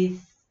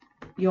with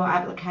your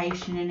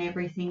application and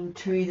everything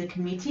to the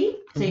committee.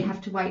 So you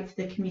have to wait for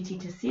the committee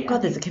to sit.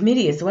 God, there's a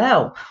committee as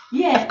well.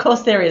 Yeah. Of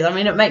course there is. I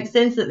mean, it makes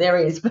sense that there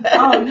is. But...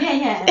 Oh,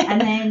 yeah.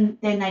 And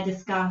then they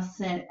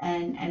discuss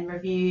and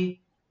review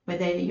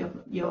whether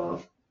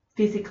you're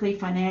physically,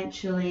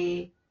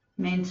 financially,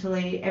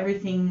 mentally,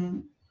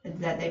 everything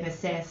that they've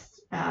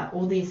assessed,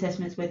 all the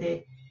assessments, whether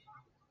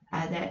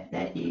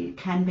that you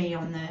can be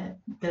on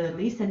the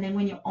list. And then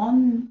when you're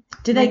on...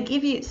 Do they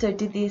give you... So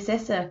did the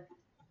assessor...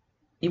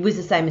 It was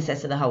the same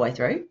assessor the whole way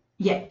through?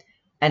 Yeah.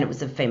 And it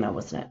was a female,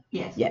 wasn't it?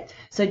 Yes. Yeah.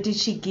 So did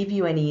she give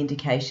you any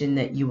indication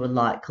that you were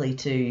likely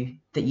to...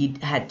 that you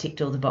had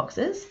ticked all the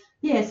boxes?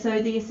 Yeah,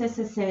 so the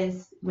assessor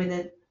says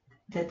whether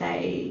that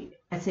they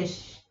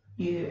assess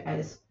you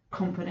as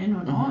competent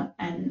or not,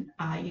 and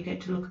you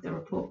get to look at the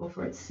report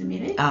before it's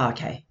submitted. Oh,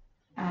 okay.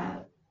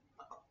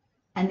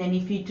 And then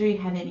if you do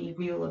have any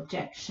real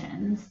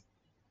objections,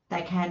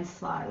 they can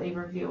slightly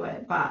review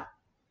it, but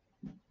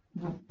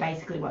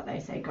basically what they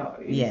say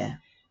goes. Yeah.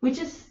 Which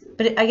is...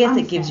 But I guess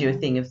it gives you a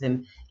thing of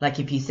them, like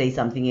if you see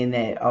something in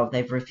there,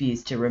 they've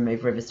refused to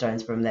remove river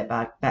stones from their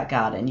back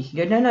garden, you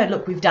can go, no,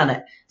 look, we've done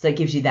it. So it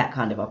gives you that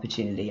kind of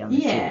opportunity, I'm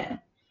assuming.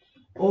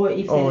 Or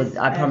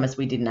I promise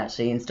we didn't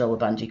actually install a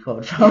bungee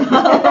cord from our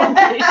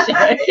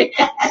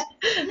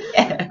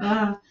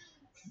yeah.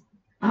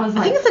 I was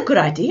like, I think it's a good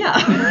idea.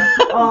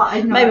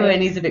 I know. Maybe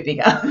when he's a bit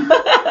bigger.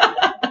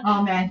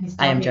 Oh man, he's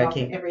I am me off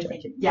joking.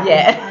 everything. Joking.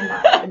 Yeah.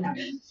 I know.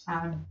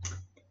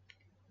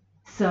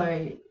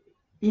 So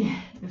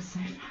yeah, it was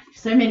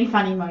so many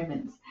funny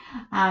moments.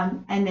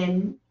 And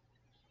then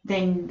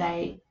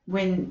they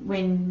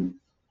when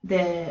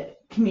the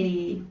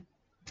committee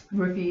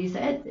reviews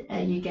it,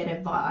 you get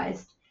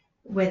advised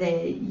whether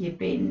you've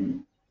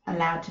been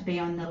allowed to be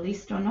on the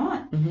list or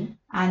not.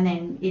 And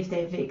then if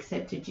they've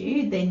accepted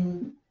you,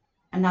 then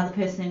another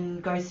person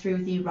goes through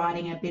with you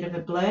writing a bit of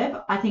a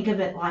blurb. I think of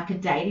it like a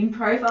dating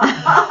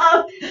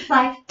profile. It's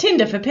like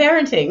Tinder for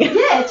parenting.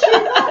 Yeah,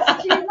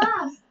 choose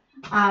us.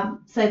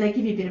 So they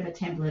give you a bit of a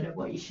template of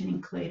what you should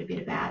include, a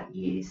bit about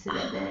you, so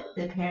that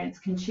the parents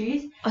can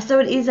choose. Oh, so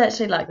it is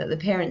actually like that. The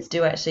parents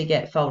do actually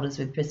get folders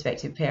with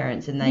prospective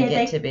parents, and they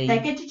get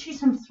to choose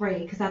from 3,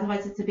 because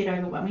otherwise it's a bit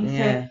overwhelming.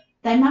 Yeah. So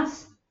they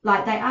must,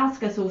 like, they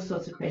ask us all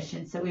sorts of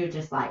questions. So we were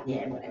just like,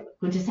 yeah, whatever.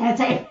 We'll just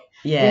answer it.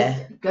 Yeah.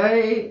 Just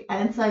go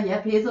answer.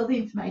 Yep, here's all the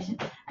information.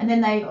 And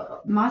then they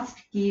must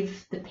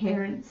give the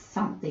parents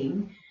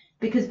something,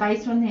 because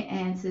based on their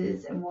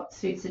answers and what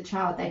suits the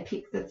child, they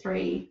pick the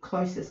 3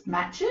 closest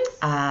matches.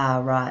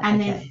 Ah, right.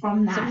 And then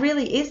from that... So it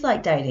really is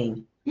like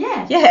dating.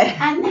 Yeah. Yeah.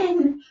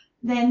 And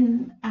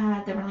then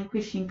the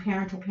relinquishing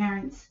parent or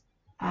parents,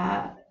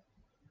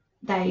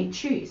 they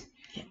choose.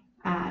 Yeah.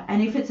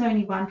 And if it's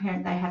only one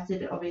parent, they have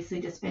to obviously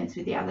dispense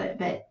with the other,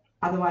 but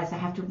otherwise they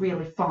have to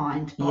really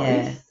find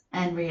both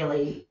and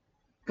really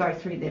go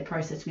through their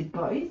process with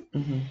both.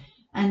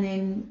 And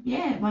then,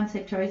 once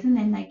they've chosen,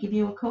 then they give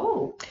you a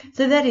call.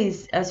 So that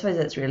is, I suppose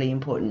that's really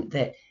important,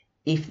 that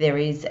if there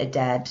is a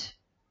dad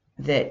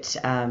that,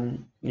 so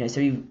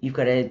you've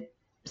got a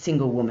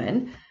single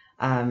woman,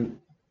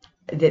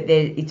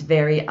 it's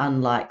very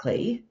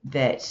unlikely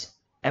that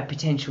a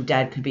potential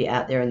dad could be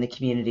out there in the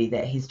community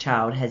that his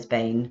child has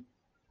been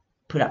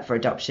put up for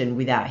adoption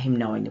without him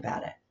knowing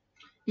about it.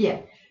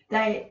 Yeah,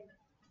 they...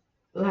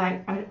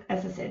 Like,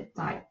 as I said,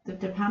 like, the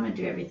department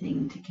do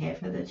everything to care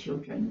for the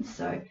children.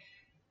 So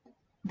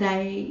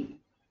they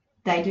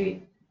do,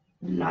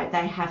 like,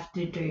 they have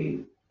to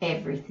do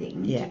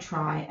everything to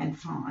try and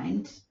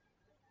find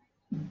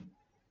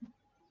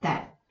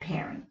that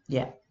parent.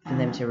 Yeah, for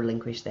them to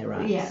relinquish their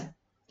rights.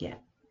 Yeah.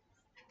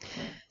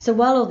 So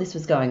while all this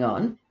was going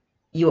on,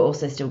 you were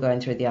also still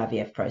going through the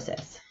IVF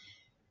process.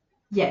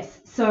 Yes.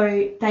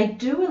 So they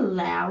do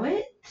allow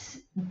it,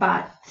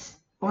 but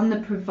on the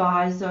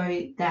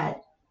proviso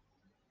that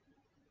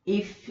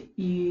if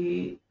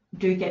you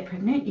do get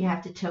pregnant, you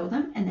have to tell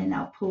them, and then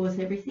they'll pause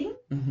everything.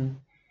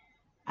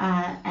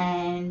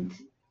 And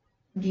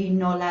you're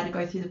not allowed to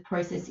go through the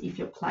process if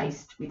you're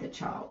placed with a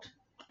child.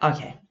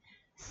 Okay.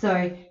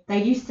 So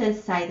they used to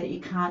say that you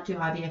can't do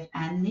IVF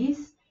and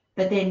this,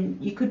 but then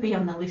you could be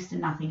on the list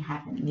and nothing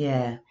happened.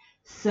 Yeah.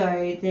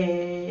 So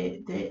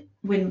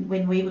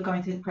when we were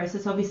going through the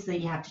process, obviously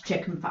you have to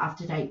check them for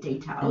up-to-date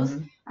details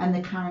and the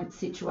current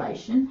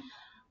situation.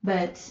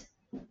 But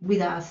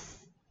with us,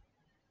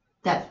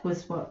 that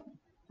was what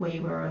we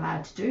were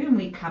allowed to do, and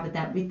we covered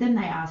that with them.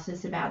 They asked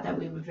us about that.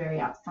 We were very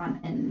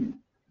upfront and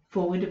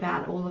forward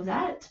about all of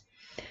that.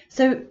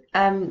 So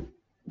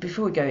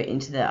before we go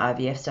into the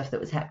IVF stuff that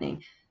was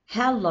happening,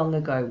 how long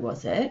ago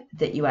was it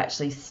that you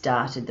actually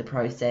started the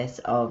process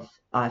of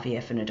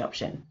IVF and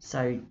adoption?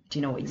 So do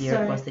you know what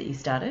year it was that you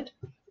started?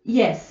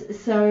 Yes.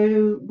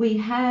 So we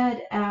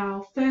had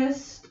our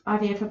first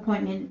IVF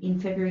appointment in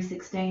February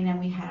 16, and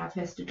we had our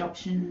first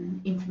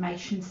adoption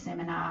information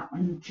seminar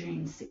on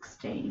June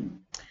 16.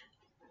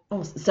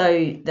 Oh,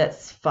 so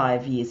that's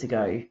 5 years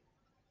ago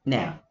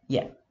now.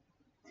 Yeah.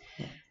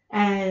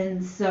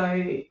 And so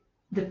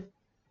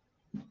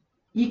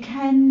you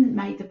can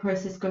make the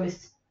process go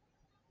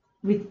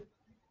with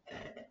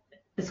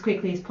as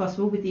quickly as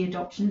possible with the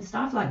adoption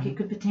stuff. Like you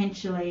could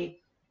potentially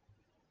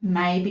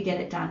maybe get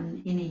it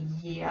done in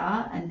a year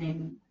and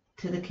then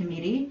to the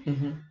committee,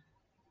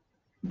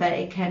 but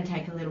it can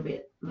take a little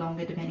bit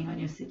longer depending on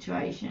your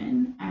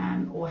situation,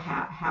 or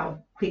how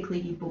quickly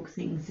you book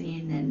things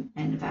in,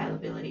 and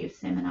availability of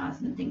seminars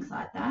and things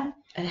like that.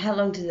 And how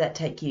long did that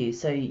take you?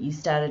 So you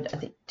started, I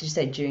think, did you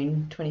say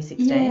June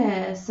 2016?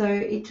 Yeah, so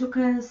it took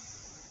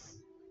us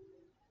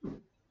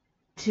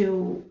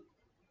till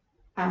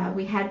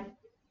we had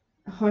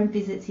home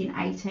visits in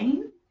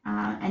 18,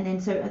 and then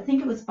so I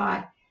think it was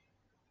by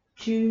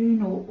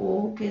June or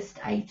August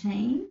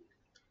 18.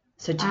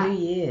 So 2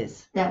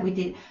 years. That we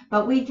did.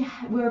 But we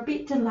were a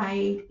bit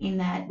delayed in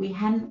that we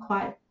hadn't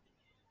quite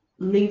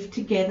lived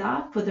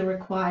together for the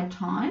required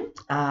time.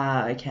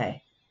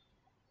 Okay.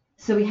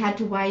 So we had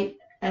to wait,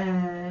 how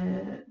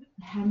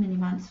many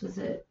months was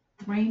it?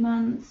 3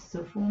 months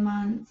or 4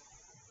 months?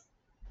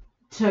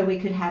 So we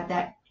could have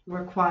that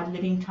required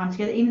living time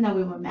together, even though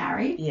we were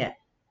married. Yeah.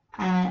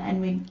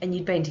 And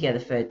you'd been together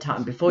for a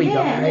time before you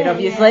got married,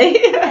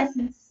 obviously. Yeah,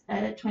 since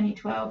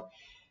 2012.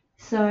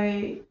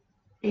 So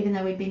even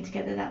though we'd been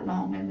together that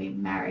long and we were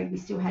married, we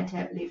still had to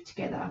have lived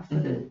together for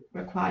the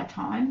required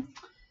time.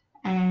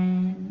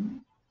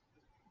 And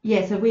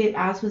yeah, so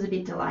ours was a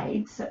bit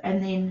delayed. So,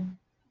 and then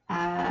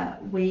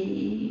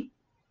we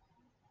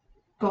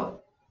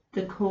got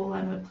the call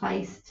and were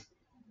placed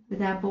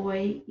with our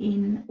boy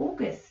in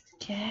August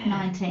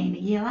 19, a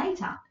year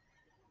later.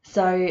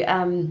 So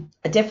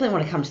I definitely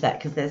want to come to that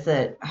because there's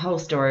a whole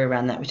story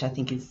around that which I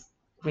think is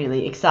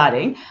really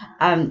exciting.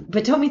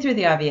 But talk me through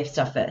the IVF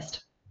stuff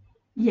first.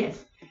 Yes.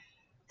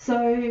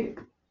 So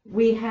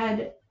we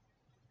had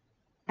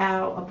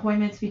our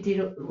appointments. We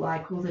did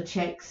like all the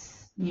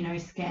checks,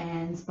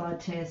 scans, blood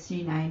tests,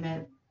 you name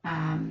it.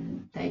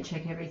 They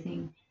check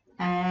everything.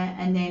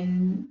 And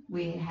then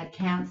we had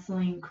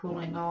counselling,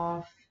 cooling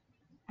off,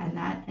 and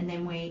that. And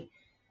then we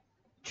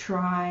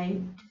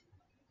tried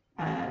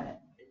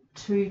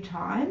 2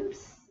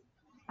 times.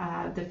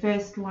 The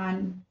first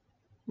one,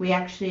 we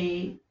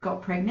actually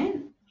got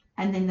pregnant,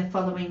 and then the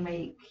following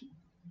week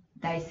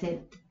they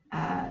said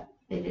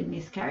it had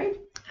miscarried.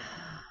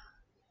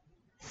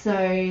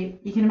 So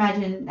you can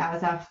imagine that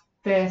was our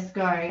first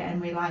go,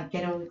 and we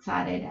get all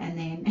excited, and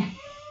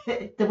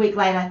then the week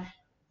later,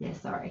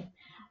 sorry.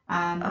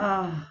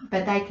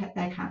 But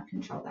they can't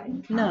control that.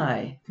 You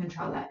can't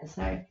control that.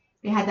 So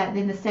we had that.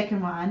 Then the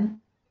second one,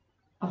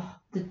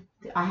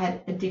 I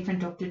had a different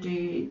doctor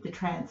do the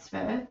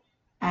transfer,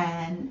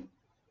 and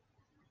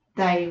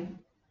they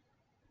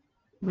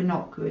were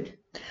not good.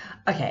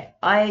 Okay,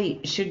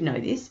 I should know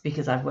this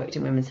because I've worked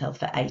in women's health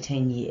for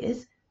 18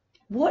 years.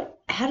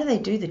 How do they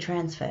do the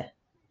transfer?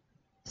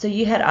 So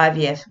you had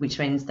IVF, which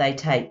means they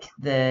take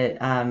the...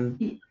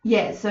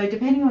 Yeah, so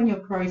depending on your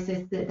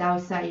process, that they'll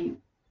say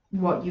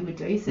what you would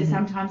do. So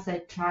sometimes they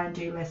try and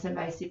do less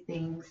invasive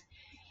things,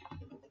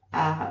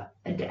 and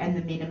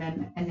the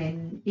minimum. And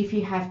then if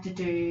you have to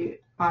do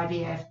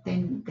IVF,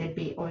 then there'd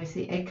be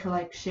obviously egg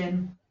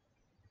collection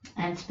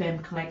and sperm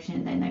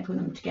collection. Then they put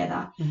them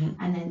together,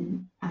 and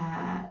then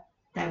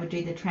they would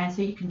do the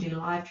transfer. You can do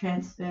live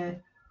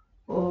transfer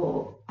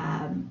or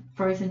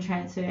frozen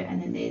transfer,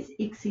 and then there's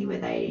ICSI where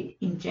they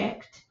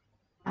inject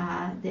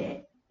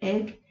their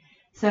egg.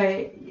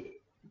 So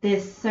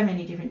there's so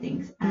many different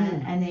things.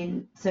 And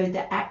then so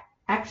the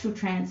actual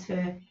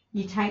transfer,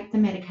 you take the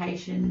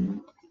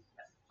medication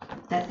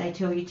that they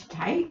tell you to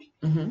take,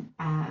 and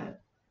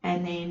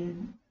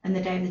then on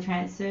the day of the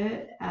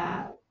transfer,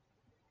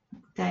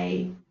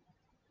 they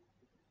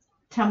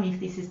tell me if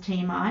this is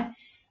TMI.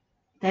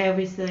 They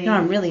obviously... No,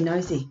 I'm really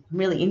nosy. I'm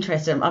really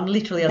interested. I'm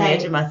literally on the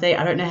edge of my seat.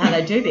 I don't know how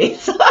they do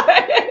this.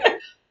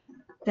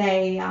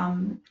 They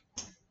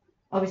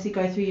obviously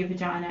go through your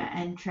vagina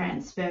and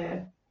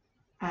transfer.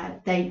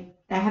 They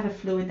have a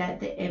fluid that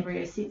the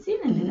embryo sits in,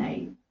 and then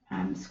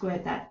they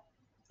squirt that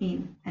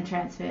in and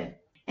transfer.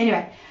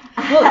 Anyway.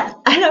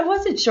 Well, and I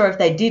wasn't sure if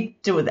they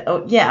did do it.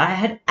 Oh, yeah, I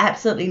had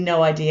absolutely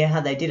no idea how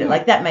they did it.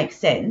 Like, that makes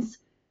sense,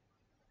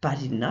 but I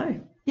didn't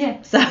know.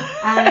 Yeah. So...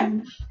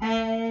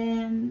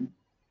 and...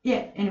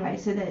 Yeah, anyway,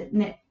 so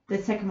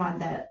the second one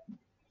that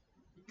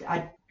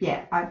I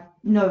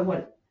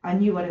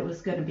knew what it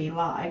was going to be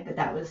like, but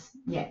that was,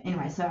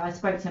 anyway, so I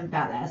spoke to them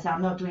about that. So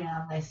I'm not doing it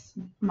unless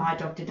my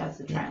doctor does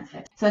the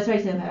transfer. So I spoke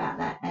to them about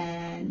that,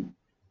 and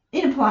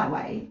in a polite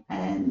way,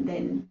 and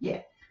then,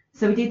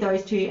 so we did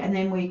those 2, and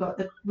then we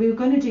were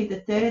going to do the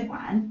third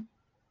one,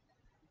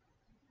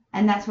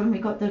 and that's when we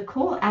got the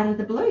call out of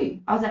the blue.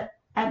 I was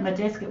at my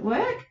desk at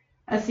work,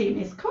 I see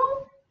this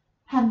call,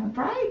 had my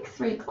break,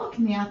 3 o'clock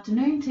in the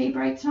afternoon, tea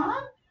break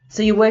time.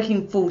 So you're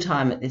working full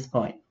time at this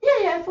point?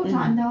 Yeah, full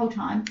time, the whole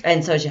time.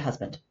 And so is your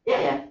husband?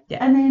 Yeah.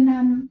 And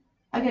then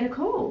I get a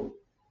call,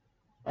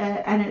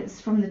 and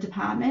it's from the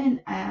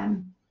department,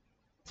 and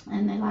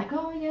they're like,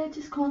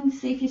 just calling to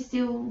see if you're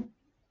still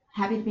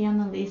happy to be on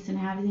the list and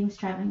how everything's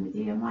travelling with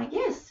you. I'm like,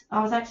 yes.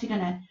 I was actually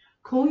going to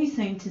call you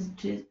soon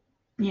to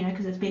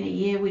because it's been a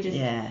year. We just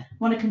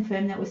want to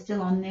confirm that we're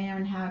still on there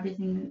and how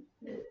everything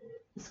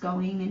is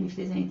going, and if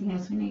there's anything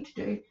else we need to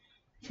do.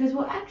 She goes,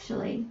 well,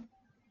 actually,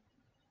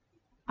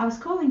 I was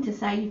calling to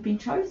say you've been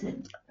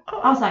chosen.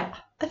 I was like,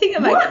 I think I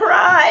might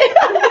cry.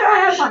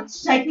 I'm like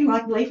shaking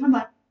like a leaf. I'm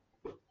like,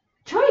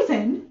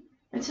 chosen?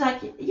 It's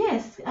like,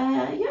 yes, you're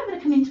able to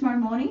come in tomorrow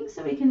morning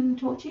so we can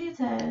talk to you. It's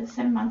a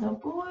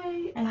 7-month-old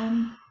boy,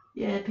 and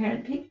your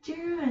parent picked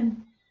you,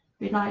 and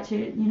we'd like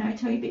to,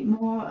 tell you a bit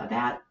more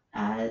about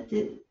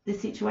the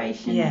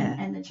situation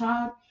and the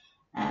child.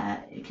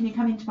 Can you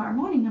come in tomorrow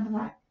morning? And I'm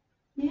like,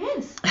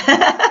 yes.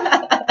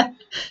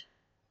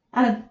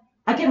 And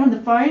I get on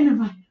the phone and I'm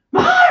like,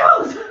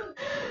 Miles,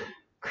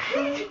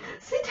 Craig,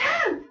 sit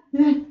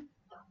down.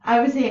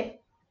 I was there,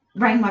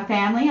 rang my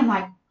family. I'm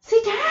like,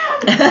 sit down.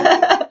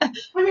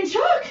 I'm in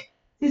shock.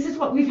 This is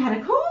what we've had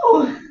a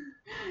call.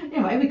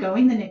 Anyway, we go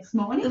in the next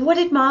morning. What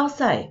did Miles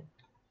say?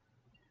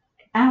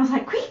 And I was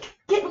like, quick,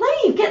 get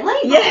leave. Yeah.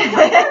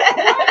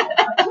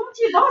 Talk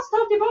to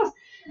your boss.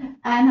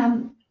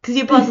 And because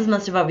your bosses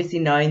must have obviously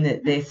known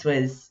that this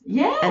was,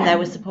 and they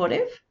were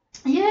supportive.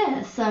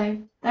 Yeah, so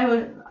they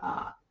were.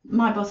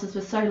 My bosses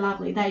were so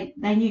lovely. They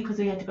knew because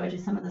we had to go to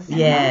some of the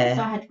seminars,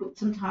 so I had to book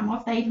some time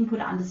off. They even put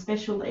it under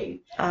special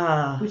leave,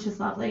 which is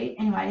lovely.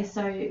 Anyway,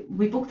 so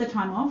we booked the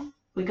time off.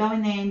 We go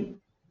in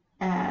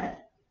there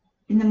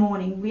in the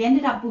morning. We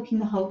ended up booking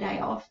the whole day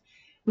off,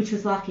 which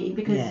was lucky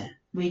because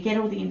we get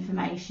all the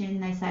information.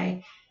 They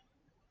say,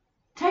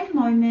 take a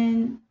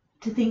moment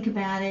to think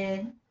about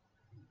it,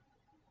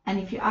 and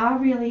if you are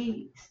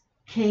really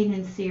keen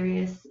and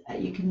serious,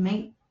 you can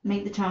meet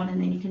the child,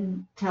 and then you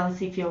can tell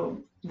us if you're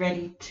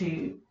ready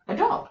to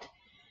adopt.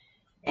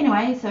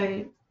 Anyway,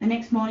 so the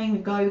next morning we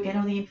go, get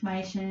all the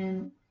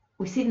information,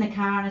 we sit in the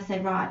car, and I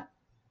said, right,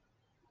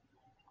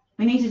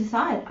 we need to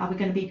decide, are we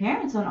going to be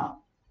parents or not?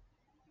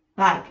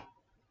 Like,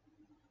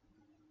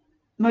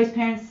 most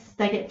parents,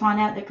 they find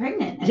out they're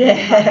pregnant. And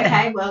like,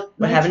 okay, well,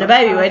 we're having a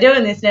baby, we're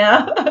doing this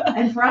now.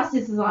 And for us,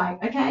 this is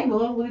like, okay,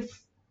 well, we've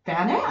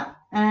found out.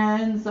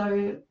 And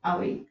so are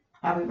we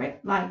ready?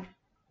 Like,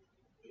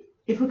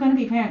 if we're going to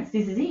be parents,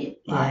 this is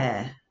it.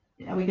 Like,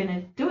 are we going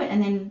to do it?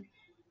 And then,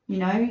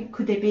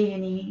 could there be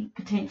any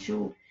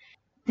potential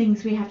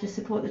things we have to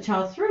support the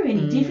child through,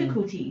 any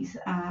difficulties,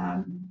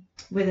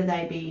 whether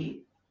they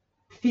be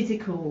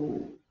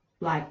physical,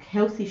 like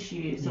health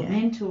issues or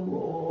mental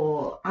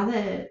or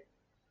other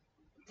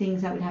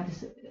things that would have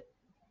to.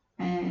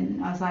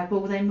 And I was like,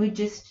 well, then we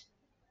just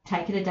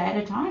take it a day at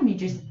a time. You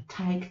just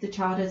take the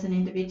child as an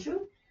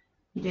individual.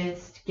 You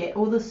just get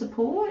all the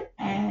support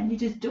and you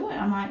just do it.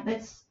 I'm like,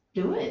 let's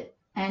do it.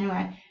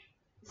 Anyway,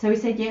 so we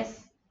said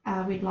yes,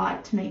 we'd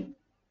like to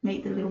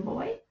meet the little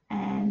boy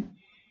and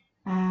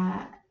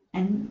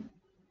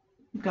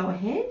go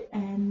ahead,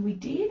 and we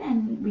did,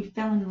 and we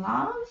fell in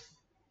love,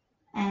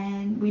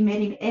 and we met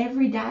him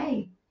every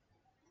day.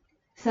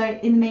 So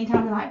in the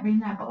meantime, we're like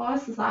ringing our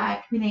boss. It's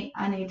like,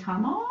 I need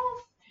time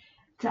off.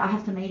 I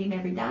have to meet him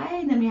every day,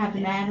 and then we have to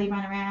madly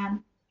run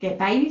around, get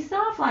baby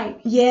stuff,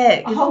 like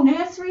a whole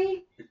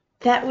nursery.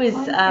 That was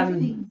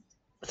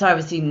so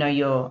obviously you know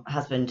your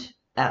husband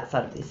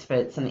outside of this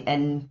for something,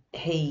 and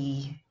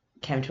he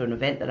came to an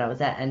event that I was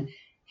at, and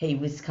he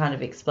was kind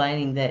of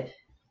explaining that.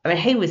 I mean,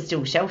 he was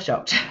still shell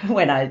shocked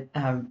when I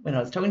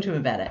was talking to him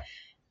about it,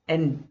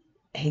 and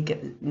he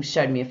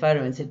showed me a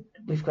photo and said,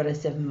 "We've got a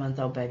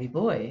 7-month-old baby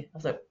boy." I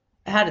was like,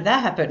 "How did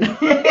that happen?"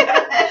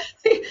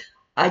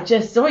 I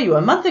just saw you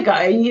a month ago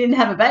and you didn't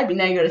have a baby.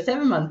 Now you got a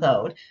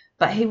 7-month-old.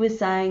 But he was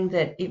saying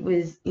that it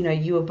was,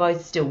 you were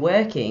both still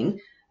working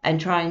and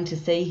trying to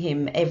see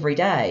him every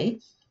day.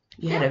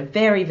 You had a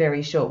very,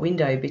 very short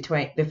window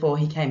before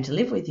he came to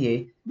live with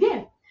you.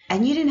 Yeah.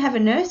 And you didn't have a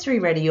nursery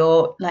ready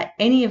or like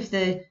any of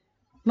the.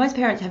 Most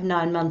parents have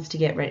 9 months to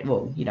get ready.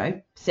 Well,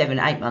 7,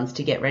 8 months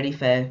to get ready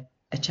for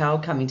a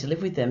child coming to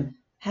live with them.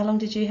 How long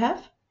did you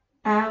have?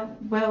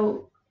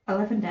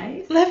 11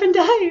 days. 11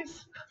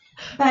 days.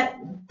 But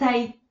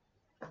they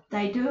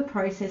do a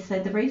process. So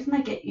the reason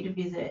they get you to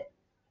visit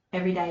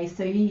every day,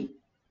 so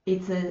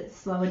it's a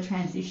slower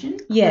transition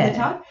for the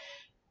child,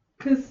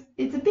 because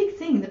it's a big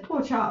thing. The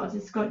poor child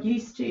has got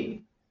used to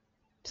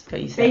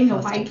being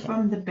away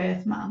from the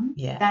birth mum.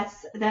 Yeah,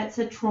 that's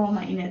a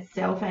trauma in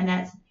itself,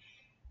 and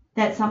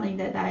that's something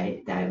that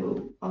they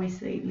will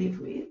obviously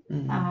live with.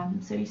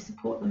 So you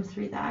support them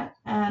through that,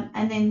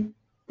 and then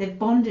they've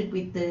bonded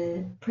with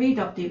the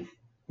pre-adoptive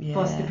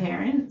foster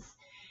parents.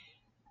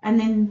 And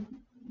then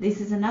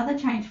this is another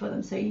change for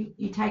them. So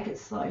you take it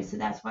slow. So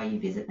that's why you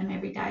visit them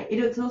every day.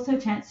 It's also a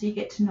chance so you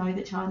get to know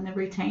the child and the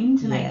routine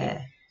to make it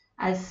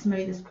as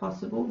smooth as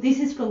possible. This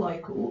is for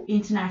local.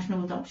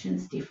 International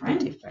adoption's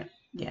different.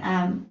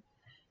 And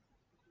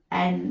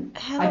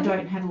I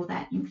don't have all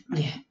that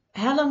information. Yeah.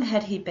 How long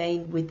had he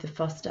been with the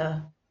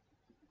foster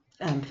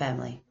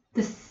family?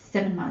 The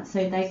 7 months.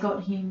 So they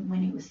got him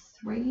when he was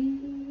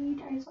 3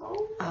 days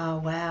old. Oh,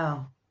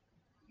 wow.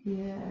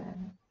 Yeah.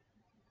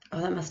 Oh,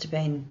 that must have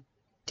been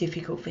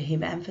difficult for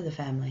him and for the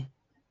family.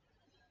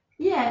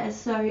 Yeah,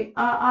 so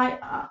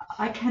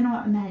I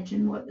cannot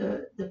imagine what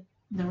the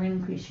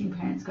relinquishing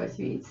parents go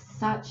through. It's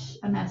such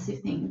a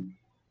massive thing,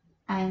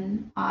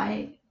 and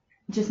my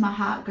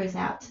heart goes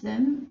out to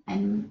them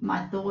and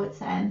my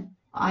thoughts, and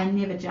I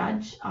never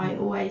judge. I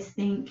always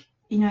think,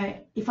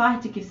 if I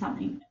had to give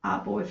something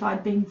up or if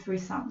I'd been through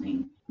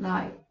something,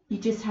 like, you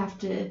just have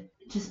to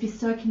just be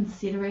so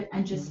considerate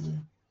and just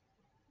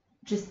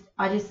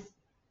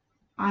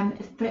I'm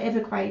forever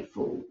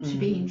grateful to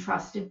be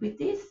entrusted with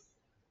this.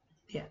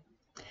 Yeah.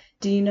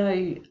 Do you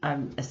know,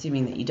 I'm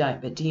assuming that you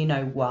don't, but do you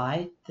know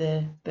why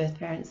the birth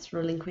parents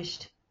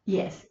relinquished?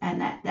 Yes,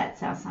 and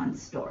that's our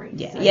son's story.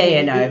 Yeah, so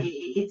no.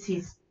 It's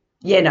his.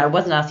 Yeah, no, I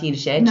wasn't asking you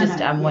to share. No, just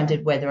no,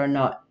 wondered whether or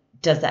not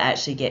does that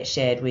actually get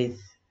shared with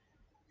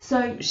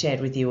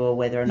you, or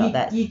whether or not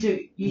that's you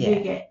do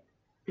get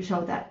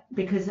told that,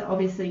 because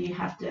obviously you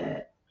have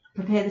to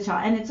prepare the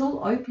child, and it's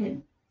all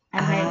open,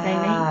 and they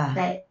mean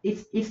that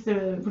if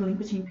the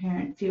relinquishing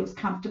parent feels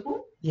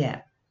comfortable,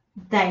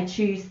 they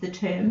choose the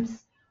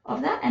terms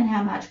of that and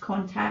how much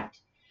contact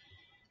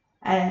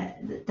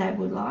that they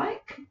would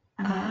like,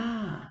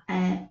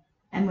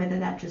 and whether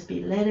that just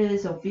be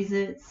letters or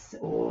visits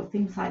or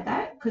things like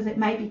that, because it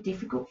may be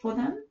difficult for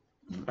them.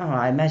 Oh,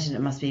 I imagine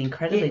it must be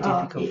incredibly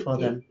difficult for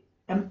them.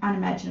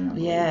 Unimaginable.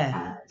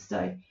 Yeah.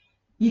 So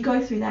you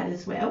go through that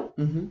as well.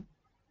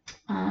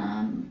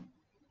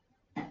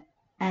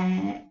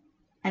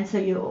 And so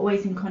you're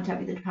always in contact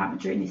with the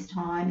department during this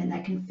time, and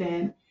they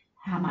confirm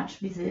how much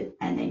visit,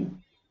 and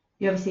then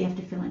you obviously have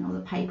to fill in all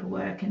the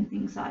paperwork and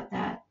things like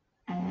that,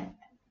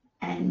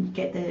 and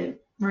get the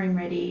room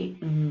ready,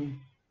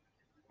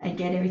 and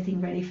get everything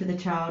ready for the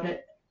child.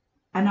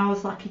 And I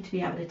was lucky to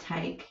be able to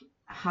take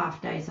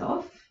half days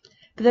off.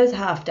 But those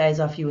half days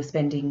off you were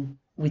spending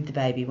with the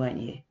baby, weren't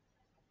you?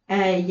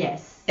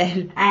 Yes.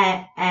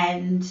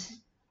 And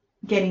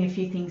getting a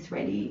few things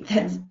ready.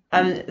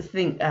 I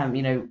think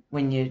when I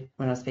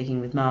was speaking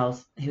with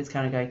Miles, he was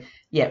kind of going,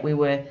 we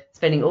were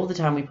spending all the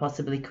time we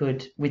possibly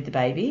could with the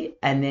baby,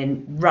 and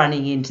then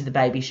running into the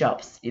baby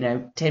shops,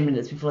 10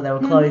 minutes before they were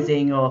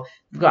closing, or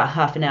we've got a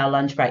half an hour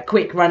lunch break,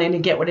 quick, run in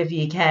and get whatever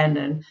you can,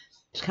 and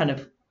just kind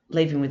of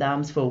leaving with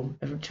arms full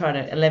of trying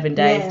to 11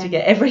 days to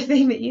get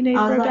everything that you need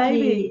for a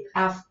baby.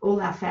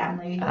 All our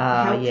family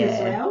helped as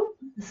well.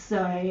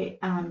 So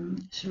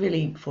it's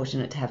really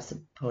fortunate to have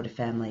supportive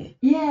family.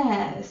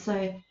 Yeah,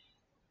 so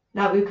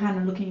like we were kind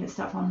of looking at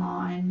stuff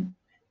online,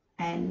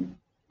 and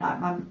like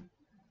my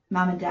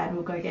mum and dad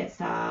will go get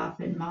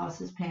stuff, and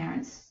Miles's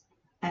parents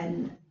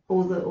and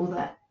all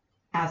the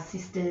our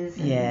sisters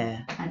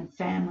and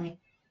family,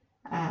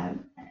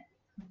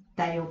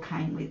 they all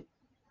came with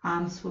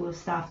arms full of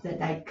stuff that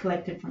they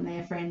collected from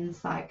their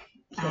friends,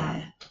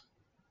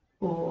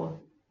 or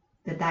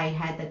that they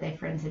had that their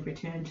friends had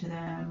returned to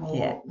them,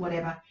 or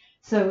whatever.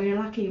 So we were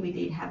lucky we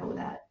did have all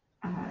that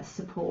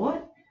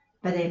support,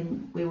 but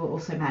then we were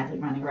also madly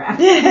running around.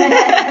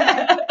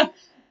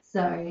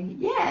 So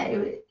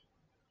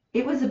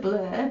it was a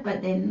blur,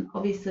 but then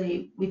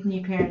obviously with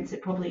new parents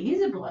it probably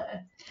is a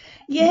blur.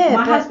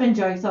 My husband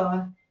jokes,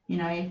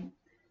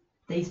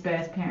 these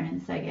birth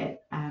parents, they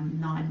get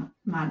 9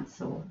 months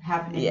or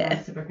however many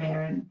months to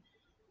prepare, and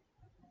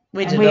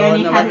we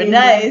only had 11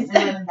 days.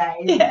 11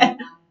 days.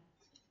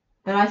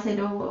 But I said,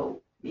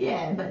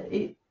 but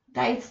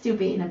they'd still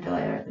be in a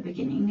blur at the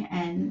beginning,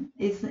 and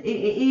it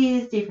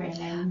is different.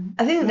 And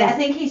I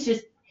think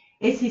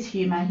it's his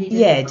humour. He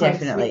just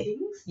definitely.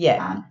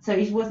 So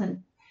he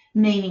wasn't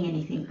meaning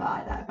anything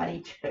by that, but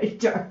he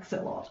jokes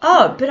a lot.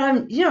 Oh, but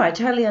I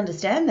totally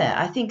understand that.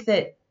 I think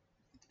that.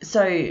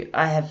 So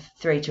I have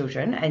 3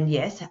 children, and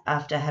yes,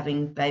 after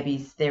having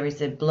babies, there is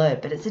a blur,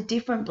 but it's a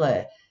different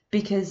blur,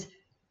 because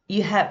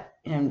you have,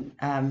 you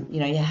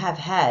have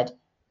had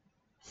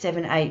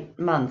 7-8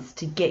 months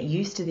to get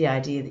used to the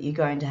idea that you're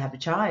going to have a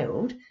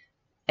child,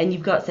 and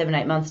you've got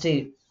 7-8 months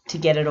to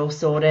get it all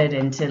sorted,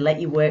 and to let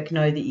your work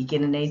know that you're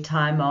going to need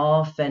time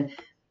off, and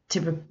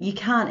you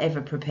can't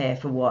ever prepare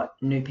for what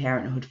new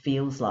parenthood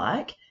feels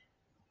like,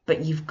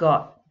 but you've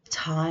got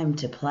time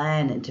to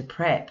plan and to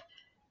prep.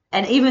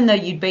 And even though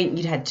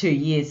you'd had 2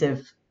 years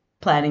of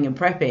planning and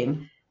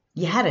prepping,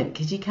 you hadn't,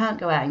 because you can't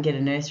go out and get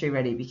a nursery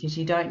ready, because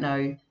you don't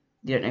know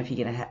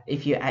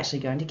if you're actually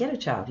going to get a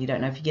child. You don't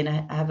know if you're going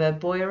to have a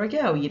boy or a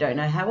girl. You don't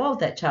know how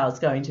old that child's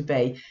going to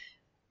be.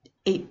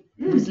 It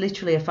was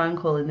literally a phone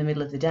call in the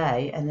middle of the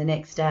day, and the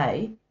next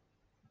day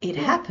it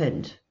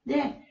happened.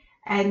 Yeah.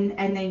 And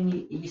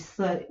then you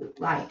slowly,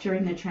 like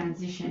during the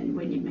transition,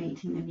 when you're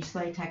meeting them, you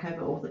slowly take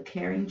over all the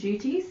caring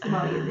duties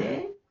while you're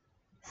there.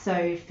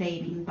 So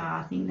feeding,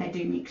 bathing, they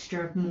do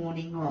mixture of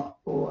morning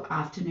or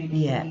afternoon,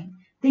 evening,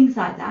 things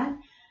like that.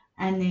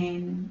 And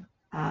then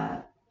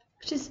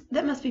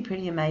that must be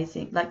pretty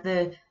amazing. Like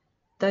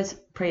those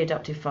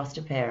pre-adoptive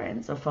foster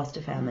parents or foster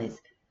families.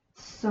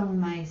 So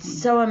amazing.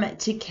 So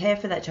to care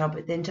for that child,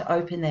 but then to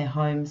open their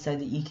home so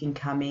that you can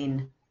come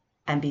in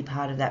and be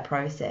part of that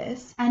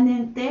process. And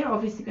then they're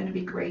obviously going to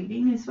be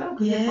grieving as well,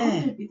 because they're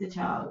bonded with the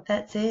child.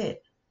 That's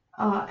it.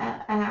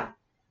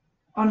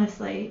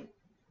 Honestly,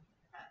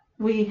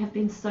 we have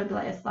been so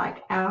blessed.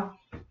 Like our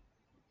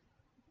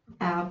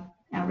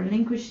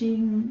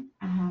relinquishing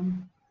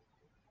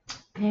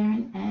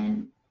parent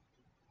and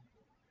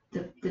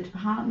the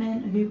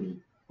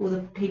department, all the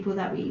people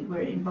that we were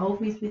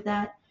involved with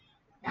that,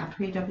 our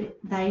pre-adopted,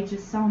 they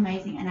just so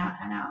amazing, and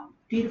our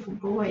beautiful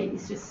boy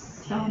is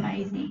just so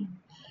amazing.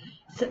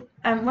 So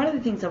one of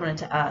the things I wanted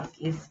to ask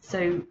is,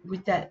 so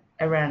with that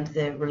around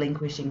the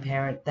relinquishing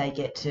parent, they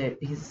get to,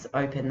 because it's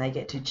open, they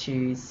get to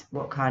choose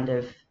what kind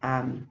of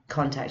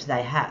contact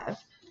they have.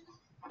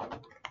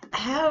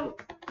 How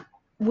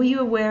were you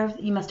aware of?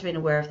 You must have been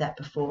aware of that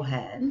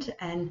beforehand,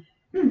 and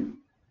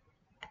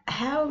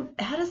how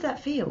does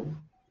that feel?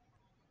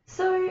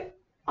 So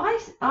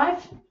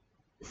I've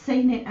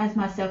seen it as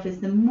myself as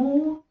the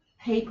more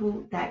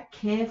people that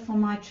care for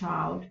my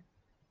child,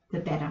 the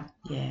better.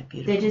 Yeah,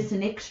 beautiful. They're just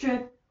an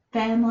extra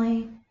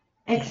family,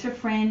 extra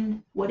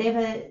friend,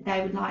 whatever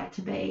they would like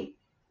to be.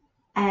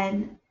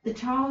 And the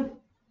child,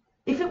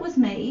 if it was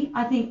me,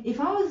 I think if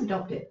I was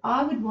adopted,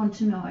 I would want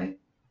to know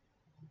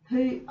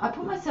who, I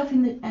put myself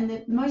in and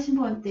the most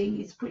important thing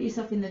is put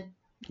yourself in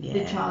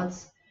the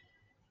child's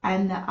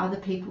and the other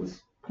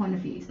people's point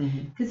of views.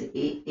 Because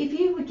if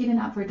you were given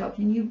up for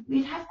adoption,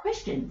 you'd have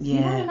questions.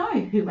 You want to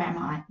know, who am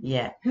I?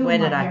 Yeah. Where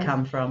did I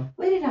come from?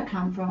 Where did I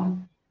come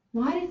from?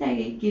 Why did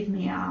they give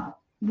me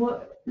up?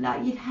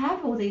 You'd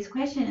have all these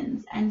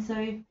questions. And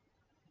so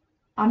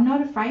I'm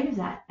not afraid of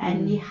that.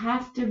 And you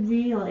have to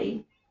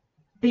really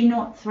be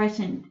not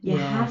threatened. You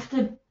have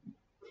to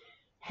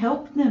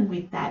help them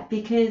with that,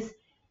 because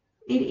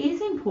it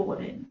is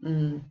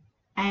important.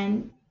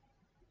 And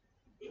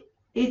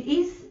it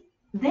is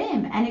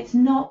them, and it's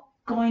not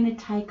going to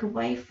take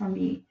away from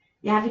you.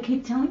 You have to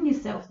keep telling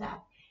yourself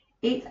that.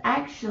 It's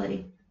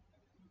actually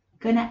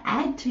going to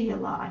add to your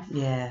life.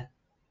 Yeah.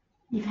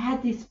 You've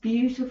had this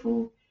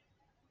beautiful,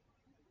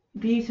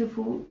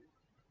 beautiful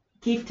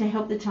gift to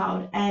help the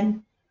child,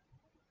 and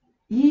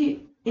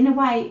you, in a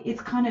way,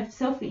 it's kind of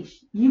selfish.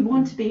 You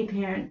want to be a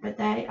parent, but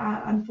they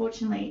are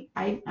unfortunately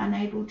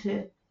unable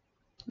to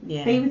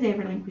be with their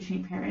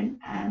relinquishing parent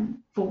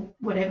for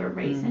whatever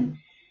reason.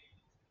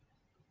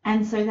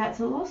 And so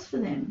that's a loss for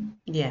them.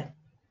 Yeah.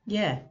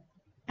 Yeah.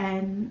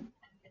 And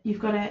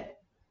you've got to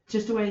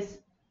just always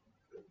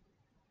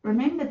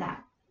remember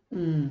that.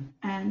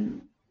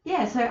 And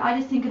so I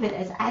just think of it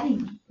as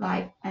adding,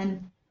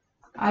 and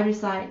I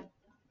just hey,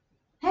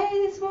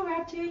 this is what we're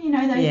up to,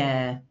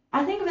 those.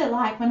 I think of it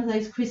like one of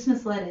those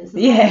Christmas letters.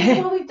 This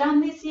is what we've done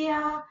this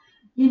year.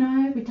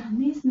 We've done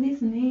this and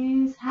this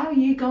and this. How are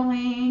you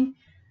going?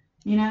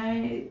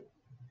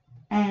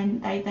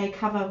 And they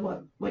cover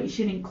what you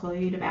should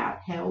include about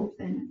health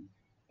and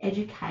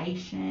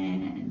education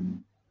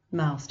and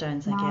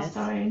milestones, I guess.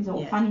 Milestones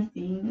or funny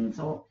things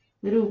or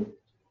little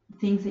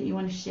things that you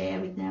want to share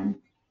with them.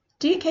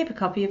 Do you keep a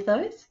copy of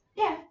those?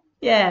 Yeah.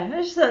 Yeah,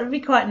 I just thought it would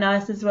be quite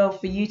nice as well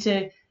for you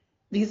to,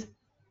 because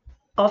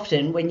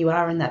often when you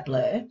are in that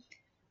blur,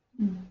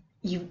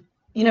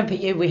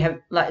 we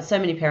have, so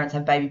many parents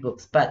have baby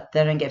books, but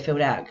they don't get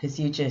filled out because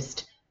you're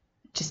just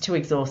too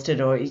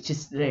exhausted, or it's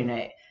just,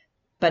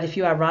 But if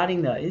you are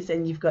writing those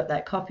and you've got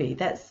that copy,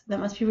 that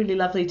must be really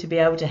lovely to be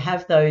able to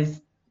have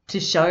those to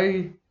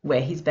show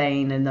where he's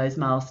been and those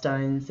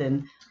milestones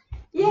and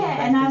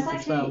and I was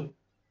actually,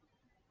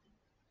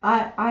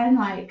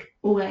 I'm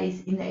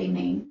always in the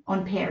evening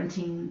on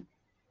parenting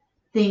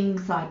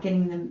things, like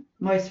getting the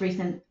most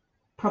recent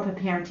proper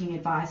parenting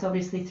advice,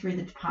 obviously through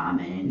the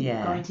department,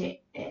 going to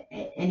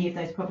any of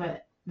those proper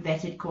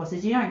vetted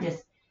courses. You don't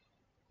just,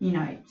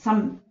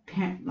 some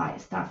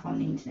parent stuff on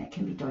the internet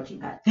can be dodgy,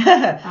 but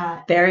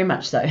very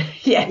much so.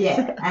 Yes.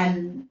 Yeah,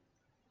 and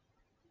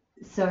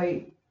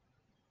so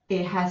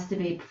it has to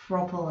be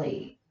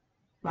properly,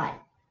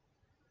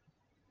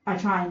 I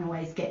try and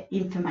always get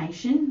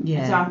information. Yeah.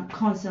 And so I'm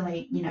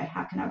constantly,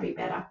 how can I be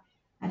better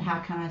and how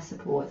can I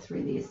support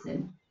through this?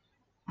 And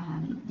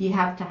you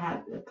have to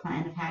have a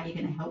plan of how you're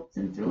going to help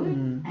them through it.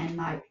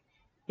 And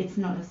it's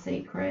not a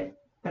secret,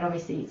 but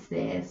obviously it's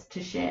theirs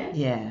to share.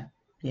 Yeah.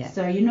 Yeah.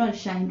 So you're not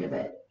ashamed of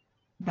it,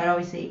 but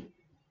obviously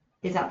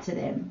it's up to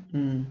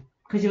them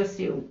because you're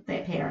still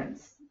their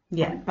parents.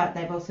 Yeah. But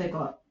they've also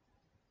got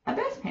a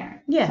birth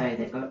parent. Yeah. So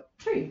they've got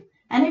two.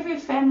 And every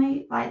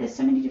family, there's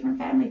so many different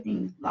family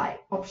things,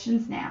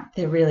 options now.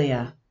 There really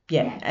are.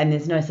 Yeah. And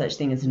there's no such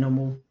thing as a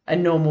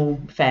normal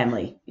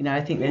family.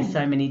 I think there's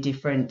so many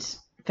different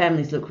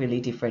families look really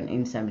different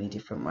in so many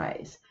different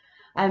ways.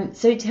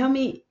 So tell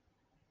me,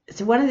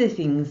 so one of the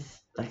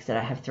things, like I said,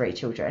 I have 3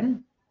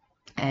 children,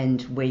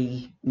 and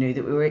we knew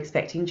that we were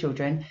expecting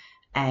children,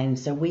 and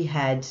so we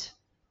had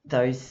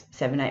those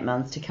 7-8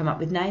 months to come up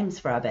with names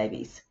for our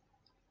babies.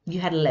 You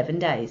had 11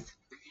 days.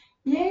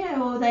 Yeah,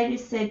 well, they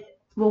just said,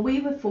 well,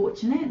 we were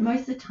fortunate.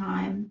 Most of the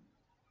time,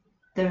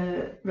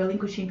 the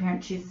relinquishing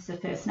parent chooses the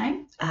first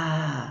name.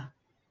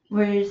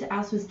 Whereas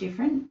ours was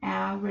different.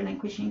 Our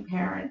relinquishing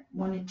parent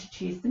wanted to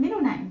choose the middle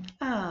name.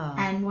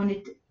 And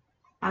wanted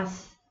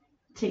us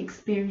to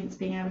experience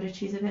being able to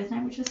choose a first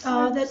name, which was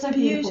that's so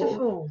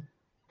beautiful.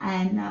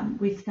 And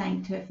we've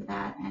thanked her for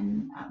that.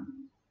 And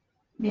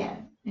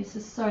it's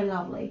just so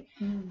lovely.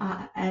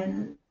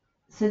 And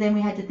so then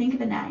we had to think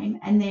of a name,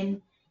 and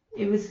then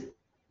it was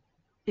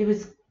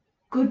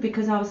good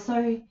because I was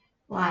so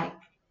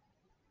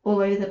all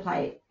over the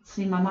place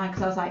in my mind,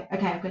 because I was like,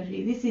 okay, I've got to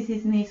do this,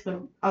 and this,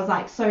 but I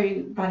was so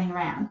running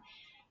around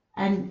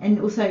and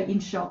also in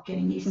shock,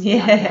 getting used to the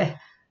idea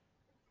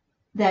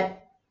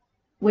that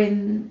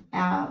when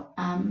our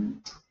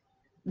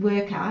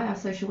our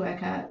social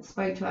worker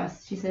spoke to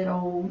us, she said,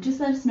 oh, just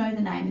let us know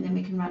the name and then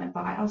we can run it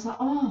by. I was like,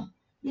 oh,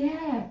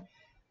 yeah,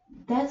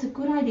 that's a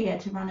good idea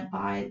to run it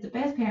by the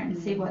birth parent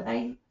and see what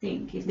they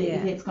think, if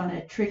it's going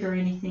to trigger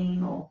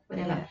anything or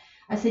whatever. Yeah.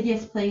 I said,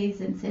 yes,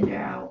 please, and send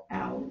her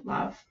our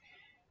love.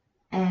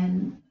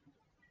 And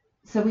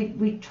so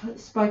we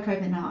spoke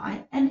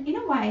overnight. And in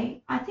a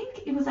way, I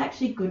think it was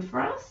actually good for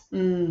us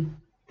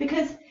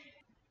because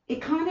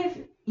it kind of,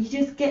 you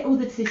just get all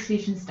the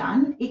decisions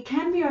done. It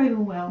can be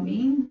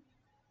overwhelming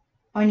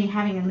only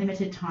having a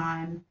limited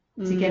time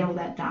to get all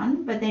that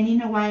done. But then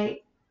in a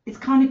way, it's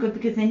kind of good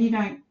because then you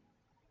don't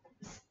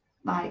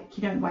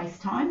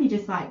waste time. You're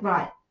just like,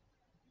 right,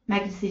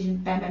 make a decision,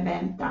 bam, bam,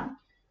 bam, done.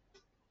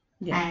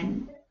 Yeah.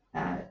 And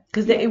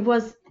because it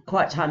was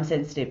quite time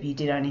sensitive. You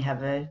did only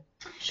have a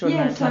short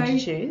amount of time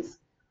to choose.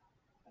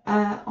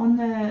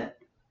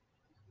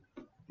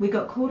 We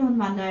got called on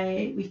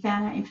Monday. We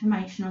found out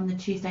information on the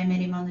Tuesday, met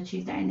him on the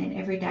Tuesday, and then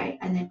every day.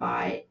 And then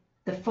by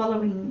the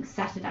following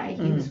Saturday,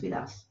 he was with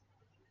us.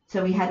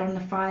 So we had on the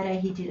Friday,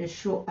 he did a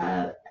short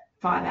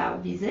 5-hour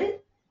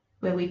visit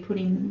where we put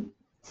him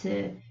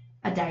to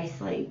a day's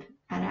sleep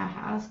at our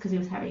house because he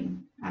was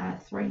having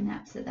 3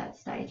 naps at that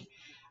stage.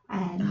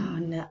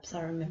 And naps,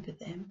 I remember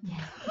them.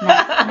 Yeah,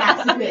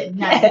 naps are good.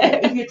 Naps are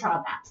good. If your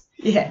child naps.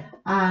 Yeah.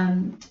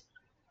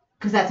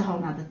 Because that's a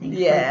whole other thing.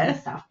 Yeah. And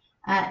stuff.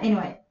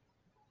 Anyway,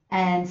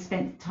 and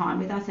spent time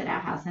with us at our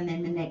house, and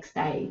then the next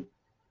day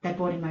they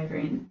brought him over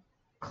in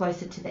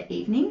closer to the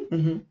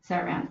evening, so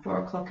around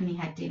 4 o'clock, and he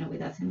had dinner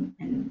with us,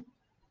 and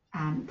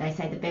they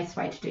say the best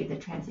way to do the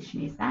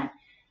transition is that.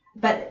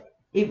 But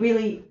it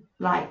really,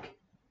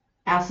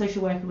 our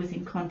social worker was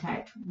in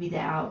contact with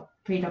our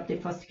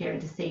pre-adoptive foster carer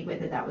to see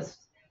whether that was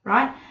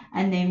right,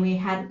 and then we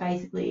had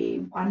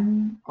basically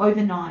one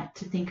overnight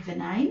to think of a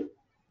name.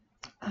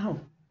 Oh.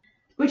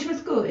 Which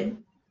was good,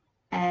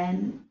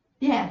 and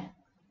yeah.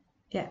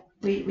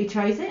 We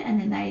chose it, and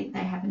then they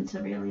happened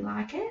to really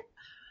like it,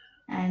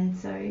 and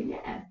so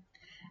yeah.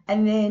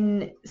 And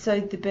then, so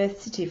the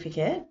birth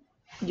certificate,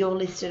 you're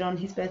listed on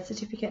his birth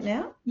certificate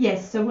now?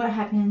 Yes, so what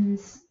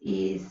happens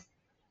is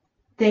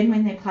then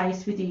when they're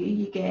placed with you,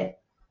 you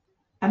get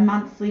a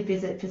monthly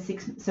visit for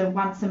 6 months, so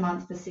once a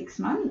month for 6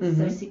 months,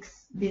 so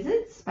 6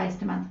 visits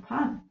spaced a month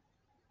apart,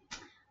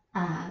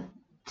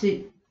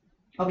 to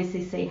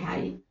obviously see how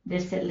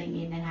they're settling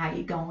in and how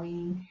you're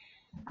going,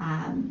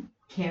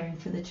 caring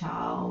for the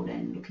child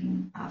and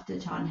looking after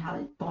the child and how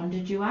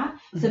bonded you are.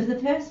 So for the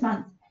first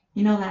month,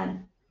 you're not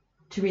allowed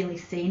to really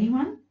see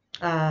anyone.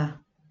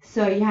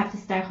 So you have to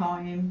stay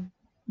home,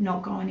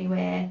 not go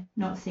anywhere,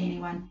 not see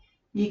anyone.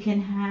 You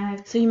can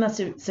have... So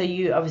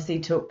you obviously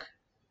took,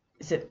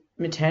 is it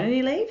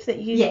maternity leave that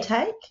you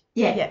take?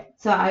 Yeah.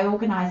 So I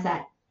organised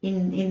that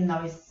in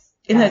those...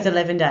 In those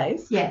 11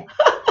 days? Yeah.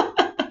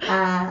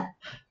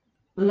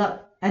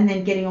 And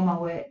then getting all my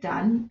work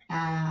done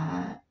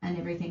and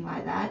everything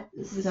like that.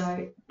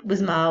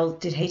 Was Miles,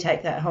 did he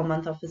take that whole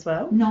month off as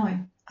well? No.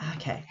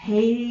 Okay.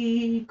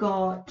 He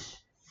got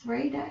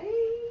 3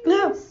 days.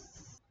 No.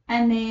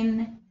 And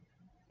then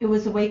it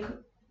was a week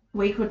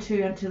or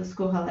two until the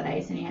school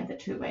holidays, and he had the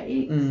 2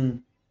 weeks.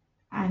 And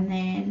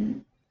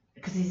then,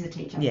 because he's a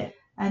teacher. Yeah.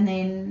 And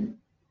then,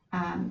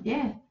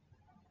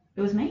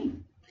 it was me.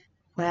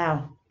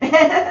 Wow.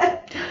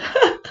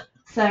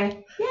 So,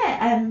 yeah,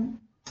 and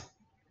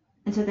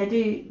so they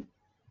do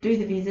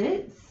the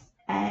visits,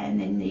 and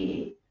then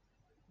the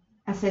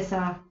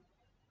assessor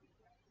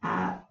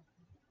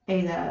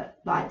either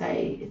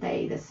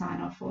they either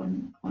sign off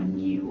on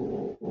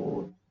you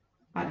or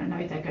I don't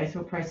know, they go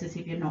through a process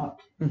if you're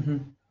not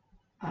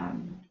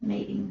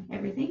meeting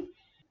everything.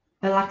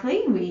 But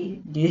luckily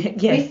we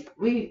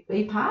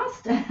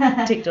passed.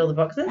 Ticked all the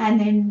boxes.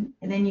 And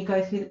then you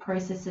go through the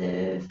process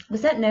of...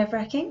 Was that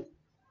nerve-wracking?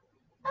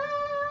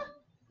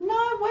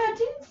 No, well, I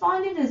didn't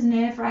find it as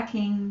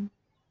nerve-wracking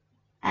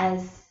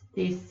as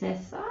the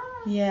assessor.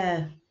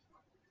 Yeah.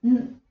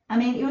 I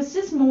mean, it was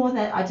just more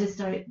that I just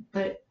don't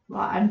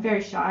I'm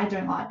very shy. I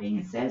don't like being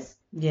assessed.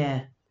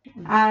 Yeah.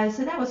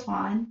 So that was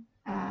fine.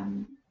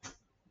 And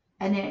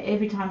then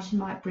every time she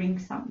might bring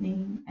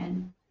something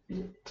and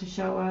to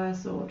show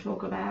us or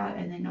talk about,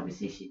 and then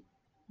obviously she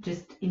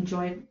just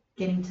enjoyed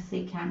getting to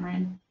see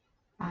Cameron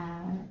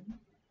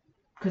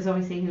because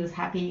obviously he was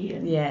happy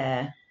and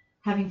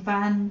having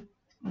fun,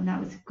 and that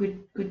was a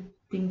good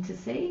thing to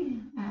see.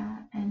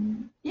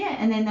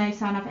 And then they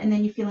sign up, and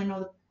then you fill in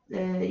all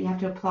you have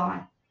to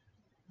apply.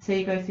 So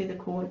you go through the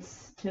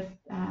courts to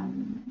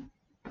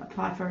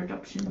apply for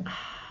adoption.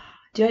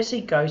 Do you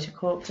actually go to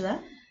court for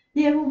that?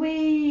 Yeah, well,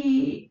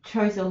 we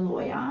chose a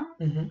lawyer,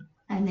 and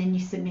then you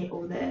submit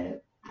all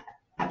the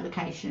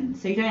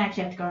applications. So you don't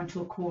actually have to go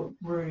into a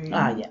courtroom.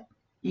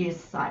 You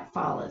just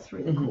file it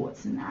through the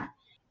courts and that.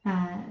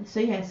 So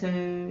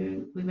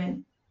we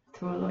went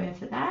through a lawyer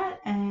for that,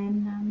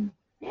 and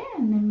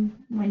and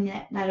then when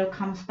that all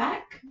comes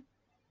back,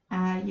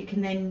 you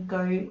can then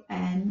go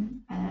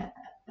and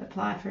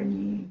apply for a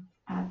new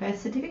birth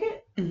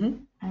certificate.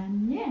 And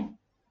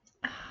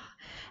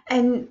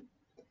And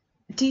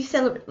do you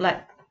celebrate,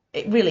 like,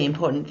 really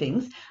important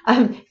things?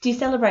 Do you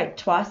celebrate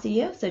twice a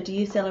year? So do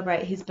you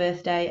celebrate his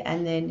birthday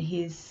and then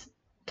his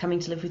coming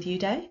to live with you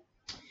day?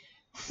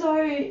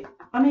 So,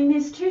 I mean,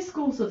 there's two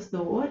schools of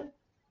thought,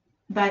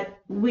 but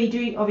we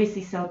do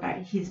obviously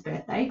celebrate his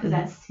birthday because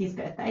that's his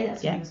birthday.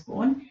 That's when he was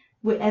born.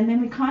 And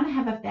then we kind of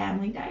have a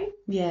family day.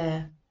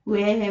 Yeah.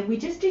 Where we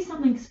just do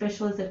something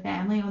special as a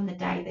family on the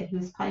day that he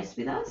was placed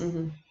with us.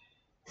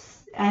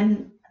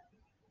 And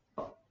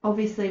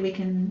obviously we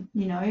can,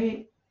 you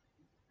know,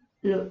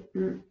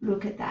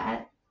 look at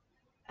that.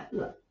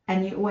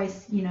 And you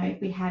always, you know,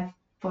 we have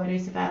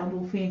photos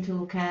available for him to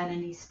look at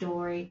and his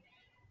story.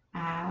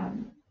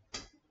 And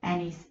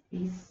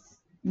he's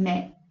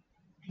met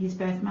his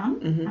birth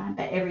mum,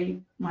 but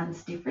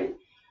everyone's different.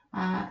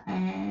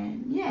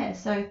 And yeah,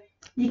 so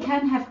you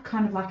can have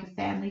kind of like a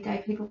family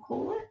day, people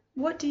call it.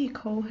 What do you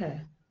call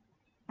her?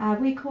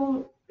 We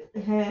call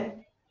her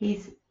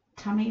his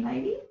tummy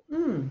lady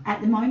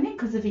at the moment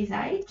because of his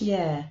age.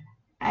 Yeah.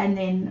 And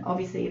then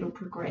obviously it'll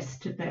progress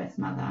to birth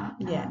mother.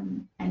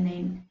 And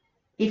then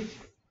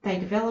if they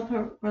develop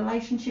a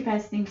relationship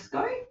as things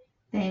go,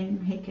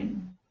 then he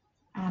can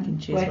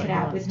work it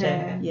out with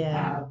her.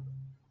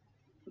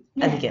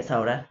 As he gets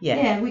older.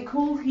 Yeah, we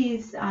call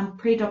his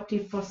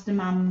pre-adoptive foster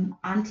mum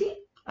auntie.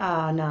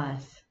 Oh,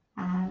 nice.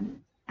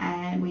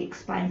 And we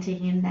explain to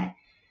him that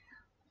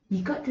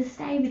you got to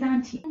stay with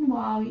auntie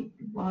while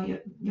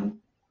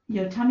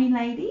your tummy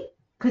lady,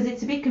 because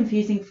it's a bit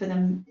confusing for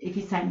them if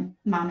you say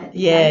mum at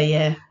the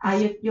end.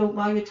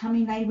 While your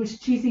tummy lady was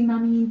choosing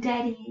mummy and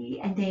daddy,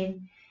 and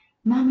then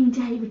mummy and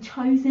daddy were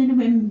chosen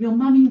when your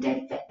mummy and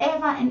daddy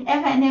forever and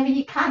ever and ever,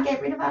 you can't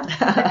get rid of us.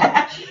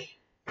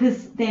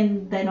 Because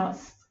then they're not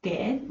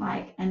scared,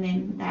 like, and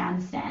then they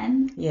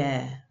understand.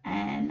 Yeah.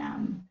 And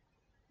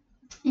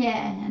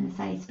and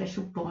say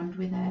special bond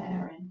with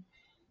her, and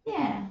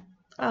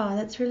Oh,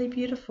 that's really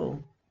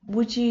beautiful.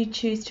 Would you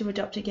choose to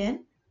adopt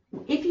again?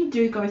 If you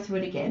do go through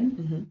it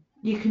again,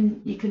 you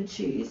can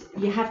choose.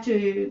 You have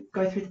to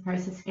go through the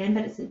process again,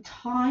 but it's a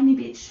tiny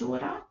bit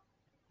shorter.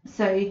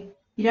 So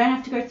you don't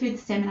have to go through the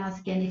seminars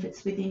again if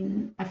it's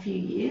within a few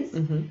years.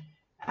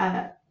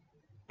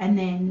 And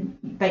then,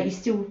 but you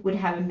still would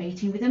have a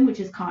meeting with them,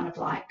 which is kind of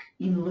like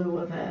in lieu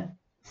of a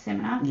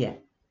seminar. Yeah.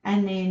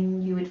 And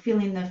then you would fill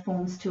in the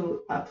forms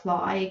to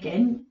apply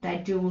again. They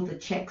do all the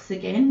checks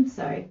again.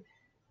 So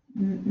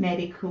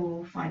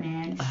medical,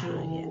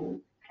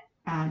 financial,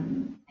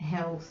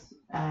 health,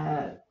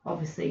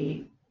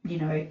 obviously, you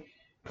know,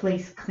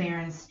 police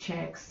clearance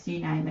checks, you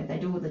name it. They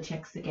do all the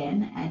checks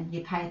again, and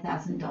you pay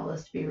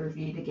 $1,000 to be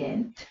reviewed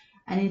again.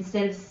 And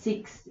instead of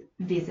 6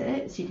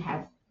 visits, you'd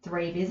have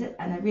 3 visits,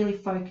 and they really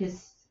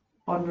focus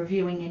on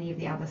reviewing any of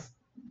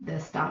the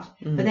stuff,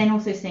 but then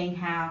also seeing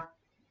how,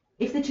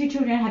 if the two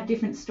children have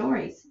different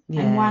stories,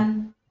 and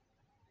one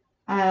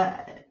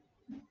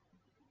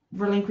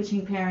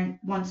relinquishing parent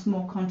wants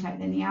more contact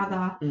than the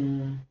other,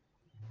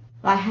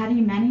 like, how do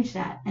you manage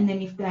that? And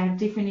then if they have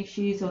different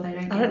issues or they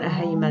don't get I don't know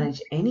how you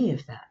manage any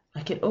of that.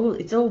 Like,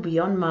 it's all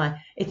beyond my,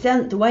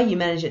 the way you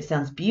manage it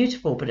sounds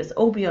beautiful, but it's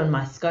all beyond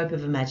my scope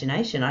of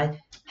imagination. I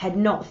had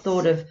not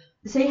thought of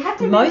so you have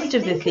to most really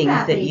of the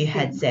things that you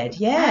had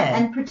said.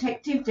 And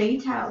protective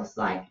details,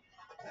 like,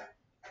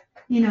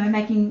 you know,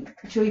 making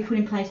sure you put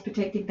in place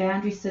protective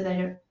boundaries so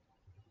that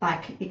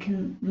it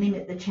can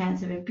limit the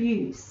chance of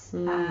abuse.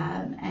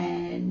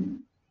 And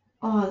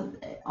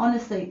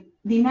honestly,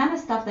 the amount of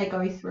stuff they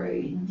go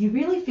through, you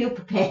really feel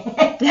prepared.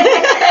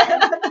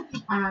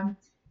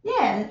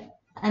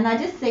 And I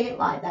just see it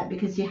like that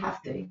because you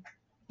have to.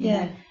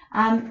 You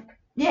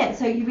know?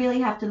 So you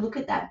really have to look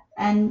at that.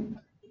 And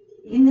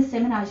in the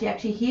seminars, you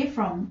actually hear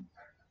from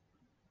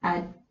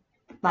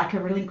like a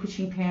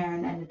relinquishing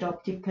parent, an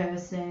adoptive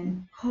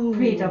person,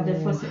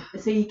 pre-adoptive foster.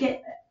 So you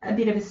get a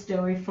bit of a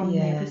story from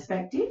their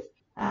perspective,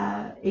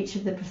 each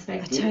of the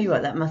perspectives. I tell you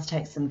what, that must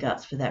take some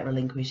guts for that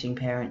relinquishing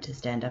parent to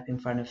stand up in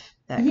front of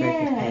that group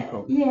of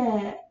people.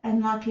 Yeah,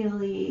 and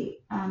luckily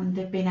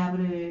they've been able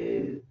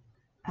to,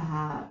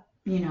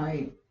 you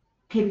know,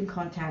 keep in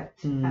contact,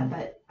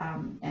 but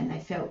and they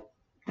felt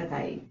that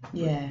they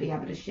would be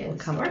able to share the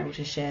story. Comfortable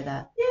to share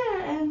that.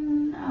 Yeah,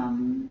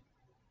 and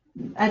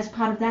as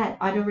part of that,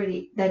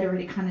 they'd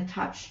already kind of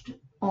touched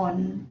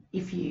on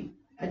if you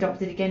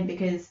adopted again,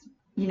 because,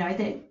 you know,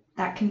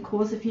 that can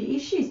cause a few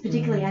issues,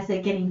 particularly as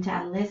they're getting to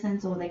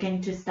adolescence or they're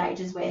getting to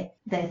stages where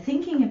they're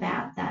thinking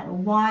about that, or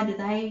why do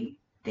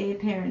their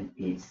parent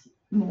is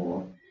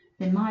more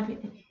than my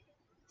parent.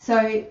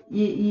 So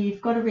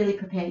you've got to really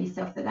prepare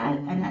yourself for that.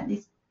 And at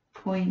this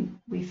point,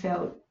 we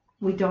felt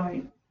we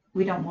don't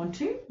want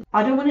to.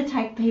 I don't want to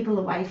take people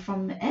away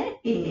from it.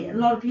 A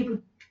lot of people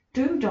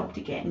do adopt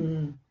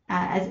again,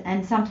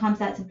 and sometimes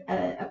that's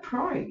a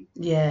pro.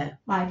 Yeah,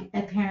 like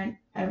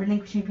a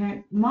relinquishing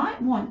parent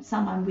might want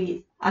someone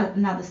with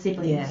another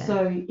sibling. Yeah.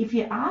 So if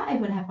you are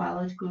able to have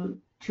biological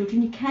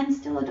children, you can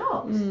still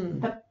adopt.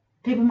 But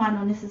people might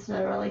not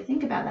necessarily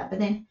think about that. But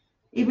then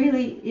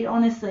it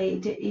honestly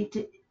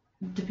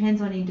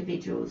depends on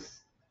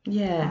individuals.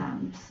 Yeah.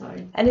 So.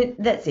 And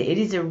that's it. It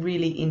is a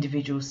really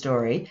individual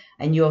story,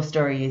 and your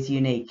story is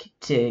unique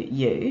to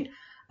you,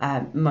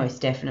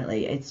 most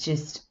definitely. It's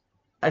just,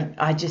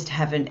 I just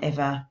haven't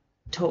ever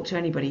talked to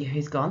anybody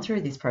who's gone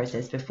through this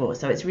process before.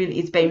 So it's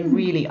been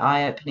really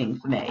eye-opening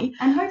for me.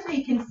 And hopefully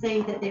you can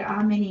see that there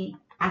are many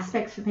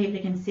aspects for people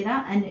to consider,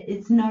 and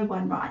it's no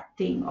one right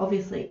thing.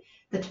 Obviously,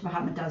 the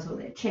department does all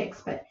their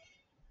checks, but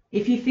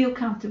if you feel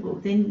comfortable,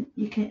 then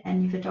you can,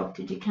 and you've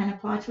adopted, you can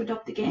apply to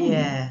adopt again.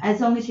 Yeah. As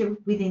long as you're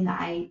within the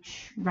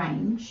age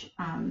range.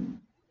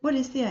 What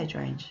is the age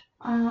range?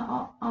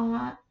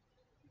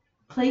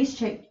 Please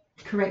check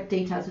correct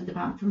details with the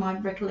department. From my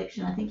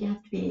recollection, I think you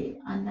have to be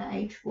under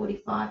age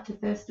 45 to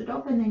first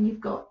adopt, and then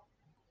you've got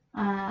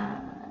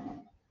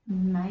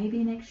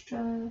maybe an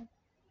extra,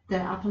 the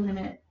upper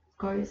limit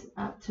goes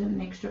up to an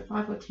extra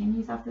 5 or 10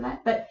 years after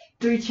that. But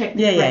do check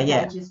the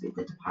correct ages with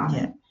the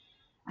department.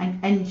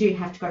 And you do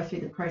have to go through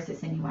the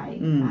process anyway,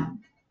 and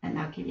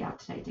they'll give you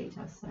up-to-date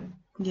details. So.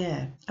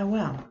 Yeah. Oh,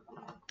 wow.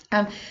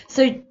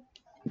 So a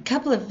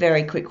couple of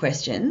very quick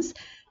questions.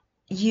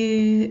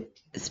 You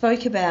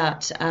spoke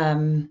about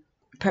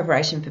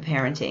preparation for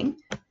parenting.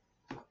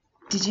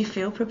 Did you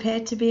feel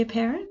prepared to be a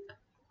parent?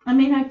 I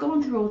mean, I've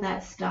gone through all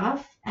that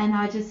stuff, and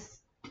I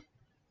just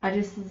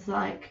was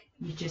like,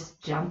 you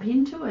just jump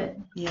into it.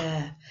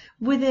 Yeah.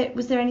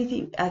 Was there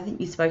anything? I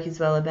think you spoke as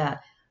well about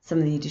some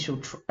of the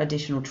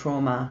additional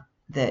trauma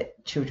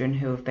that children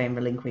who have been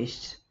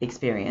relinquished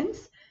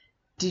experience.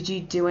 Did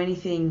you do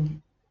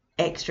anything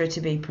extra to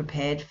be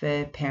prepared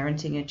for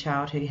parenting a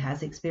child who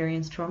has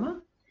experienced trauma?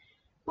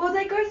 Well,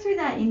 they go through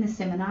that in the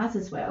seminars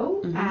as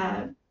well.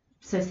 Mm-hmm.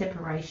 So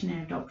separation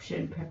and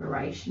adoption,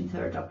 preparation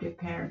for adoptive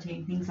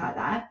parenting, things like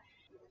that.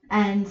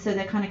 And so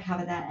they kind of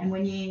cover that. And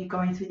when you're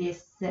going through the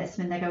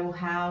assessment, they go, well,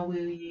 how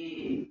will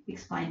you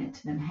explain it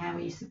to them? How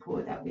will you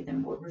support that with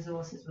them? What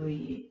resources will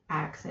you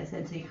access?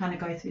 And so you kind of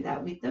go through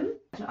that with them.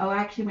 I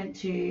actually went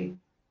to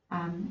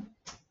an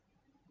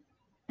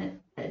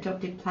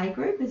adoptive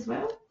playgroup as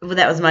well. Well,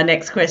 that was my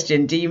next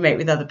question. Do you meet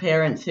with other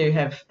parents who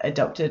have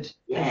adopted as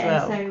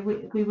well? Yeah,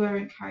 so we were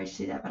encouraged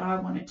to do that, but I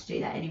wanted to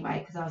do that anyway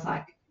because I was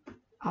like,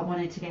 I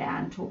wanted to get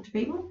out and talk to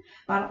people.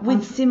 But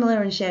with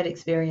similar and shared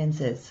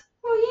experiences.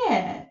 Well,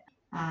 yeah.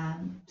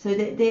 So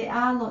there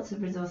are lots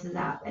of resources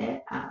out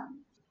there.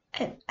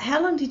 And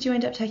how long did you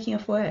end up taking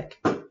off work?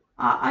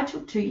 I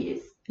took 2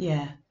 years.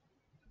 Yeah.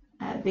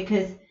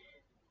 Because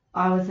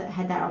I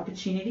had that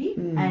opportunity,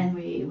 and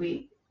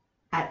we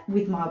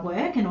with my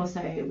work and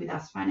also with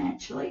us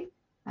financially.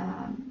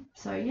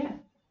 So yeah.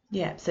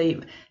 Yeah.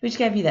 So which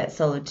gave you that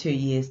solid 2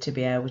 years to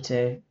be able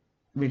to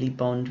really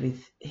bond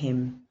with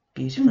him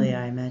beautifully,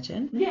 I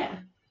imagine. Yeah.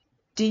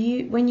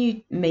 When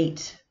you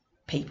meet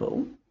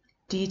people,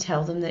 do you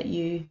tell them that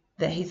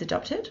he's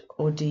adopted,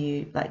 or do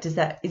you is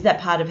that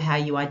part of how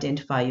you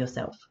identify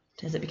yourself?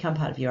 Does it become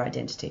part of your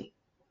identity?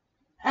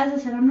 As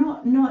I said, I'm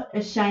not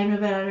ashamed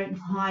of it. I don't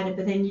hide it,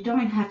 but then you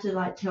don't have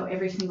to tell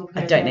every single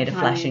person. I don't need a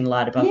flashing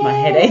light above my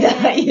head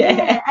either.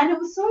 Yeah. And it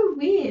was so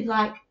weird.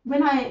 Like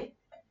when I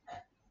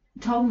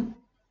told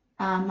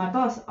my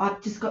boss,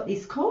 I've just got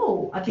this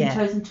call. I've been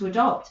chosen to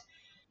adopt.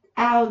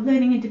 Our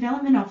learning and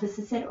development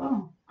officer said,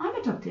 "Oh, I'm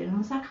adopted," and I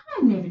was like,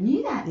 "I never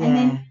knew that." Yeah. And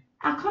then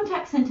our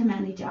contact centre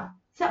manager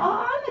said,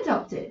 "Oh, I'm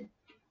adopted."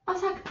 I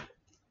was like,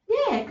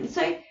 "Yeah."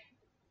 So,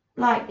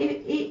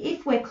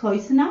 if we're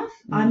close enough,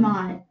 I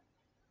might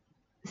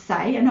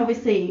say, and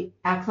obviously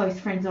our close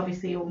friends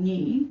obviously all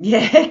knew.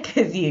 Yeah,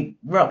 because you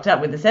rocked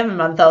up with a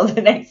 7-month-old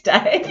the next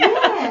day.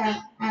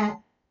 Yeah.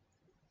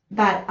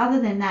 But other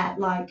than that,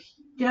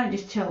 you don't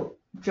just tell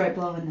Joe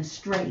Blow in the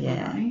street, you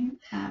know.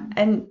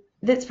 And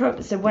that's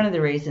probably so. One of the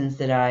reasons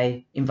that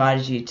I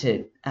invited you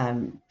to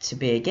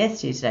be a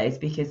guest here today is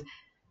because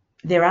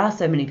there are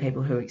so many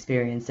people who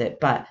experience it,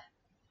 but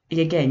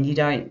again, you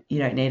don't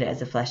need it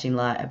as a flashing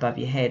light above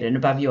your head and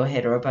above your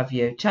head or above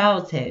your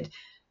child's head,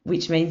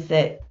 which means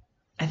that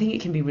I think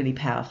it can be really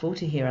powerful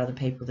to hear other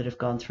people that have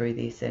gone through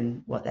this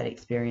and what that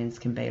experience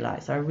can be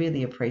like. So I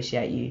really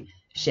appreciate you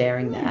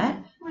sharing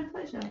that. My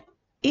pleasure.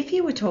 If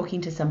you were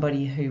talking to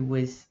somebody who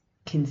was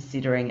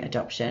considering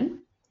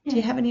adoption, do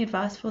you have any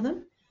advice for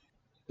them?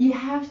 You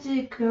have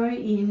to go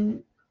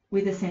in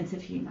with a sense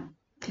of humour.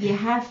 You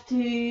have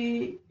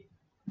to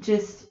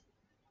just,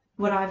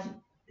 what I've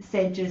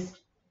said,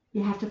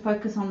 you have to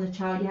focus on the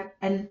child.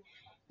 And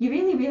you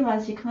really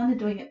realise you're kind of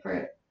doing it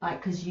for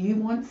because you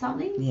want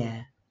something.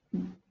 Yeah.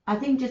 I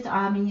think just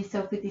arming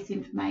yourself with this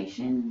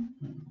information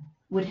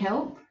would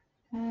help.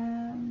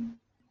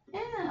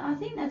 I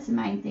think that's the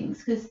main things,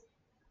 because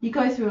you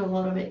go through a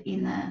lot of it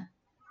in the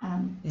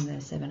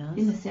seminars.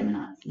 In the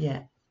seminars.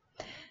 Yeah.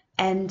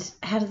 And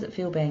how does it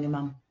feel being a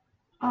mum?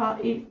 Oh,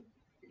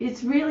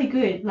 it's really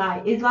good.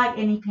 It's like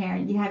any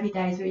parent. You have your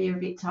days where you're a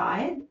bit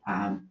tired,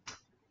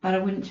 but I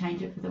wouldn't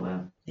change it for the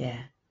world. Yeah.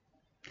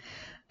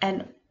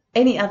 And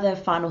any other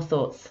final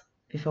thoughts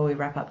before we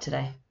wrap up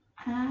today?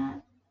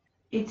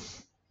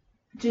 It's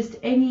just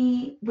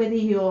whether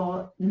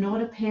you're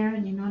not a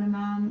parent, you're not a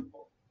mum,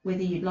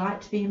 whether you'd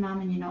like to be a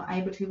mum and you're not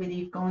able to, whether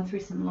you've gone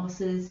through some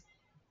losses,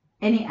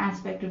 any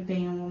aspect of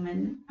being a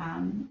woman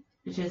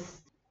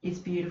just is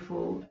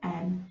beautiful,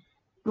 and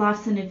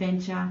life's an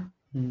adventure.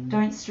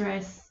 Don't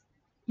stress.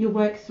 You'll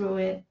work through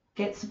it,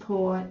 get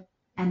support,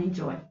 and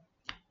enjoy.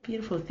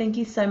 Beautiful. Thank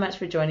you so much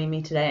for joining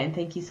me today, and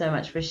thank you so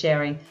much for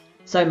sharing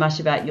so much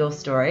about your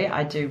story.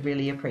 I do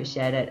really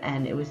appreciate it,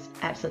 and it was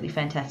absolutely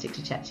fantastic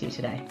to chat to you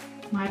today.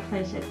 My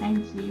pleasure.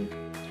 Thank you.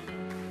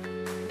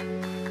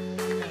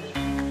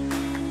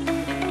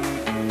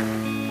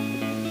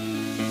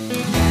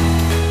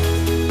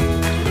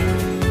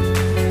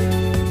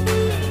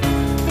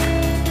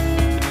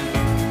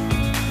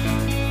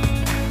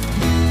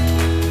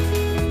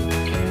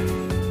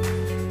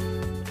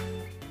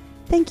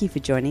 Thank you for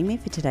joining me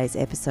for today's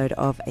episode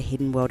of A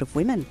Hidden World of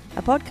Women,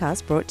 a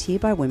podcast brought to you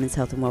by Women's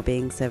Health and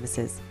Wellbeing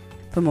Services.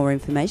 For more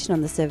information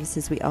on the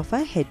services we offer,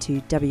 head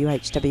to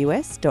whws.org.au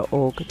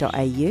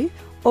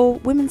or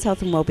Women's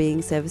Health and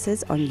Wellbeing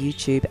Services on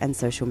YouTube and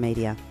social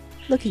media.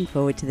 Looking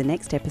forward to the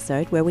next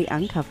episode where we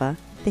uncover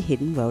the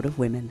hidden world of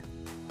women.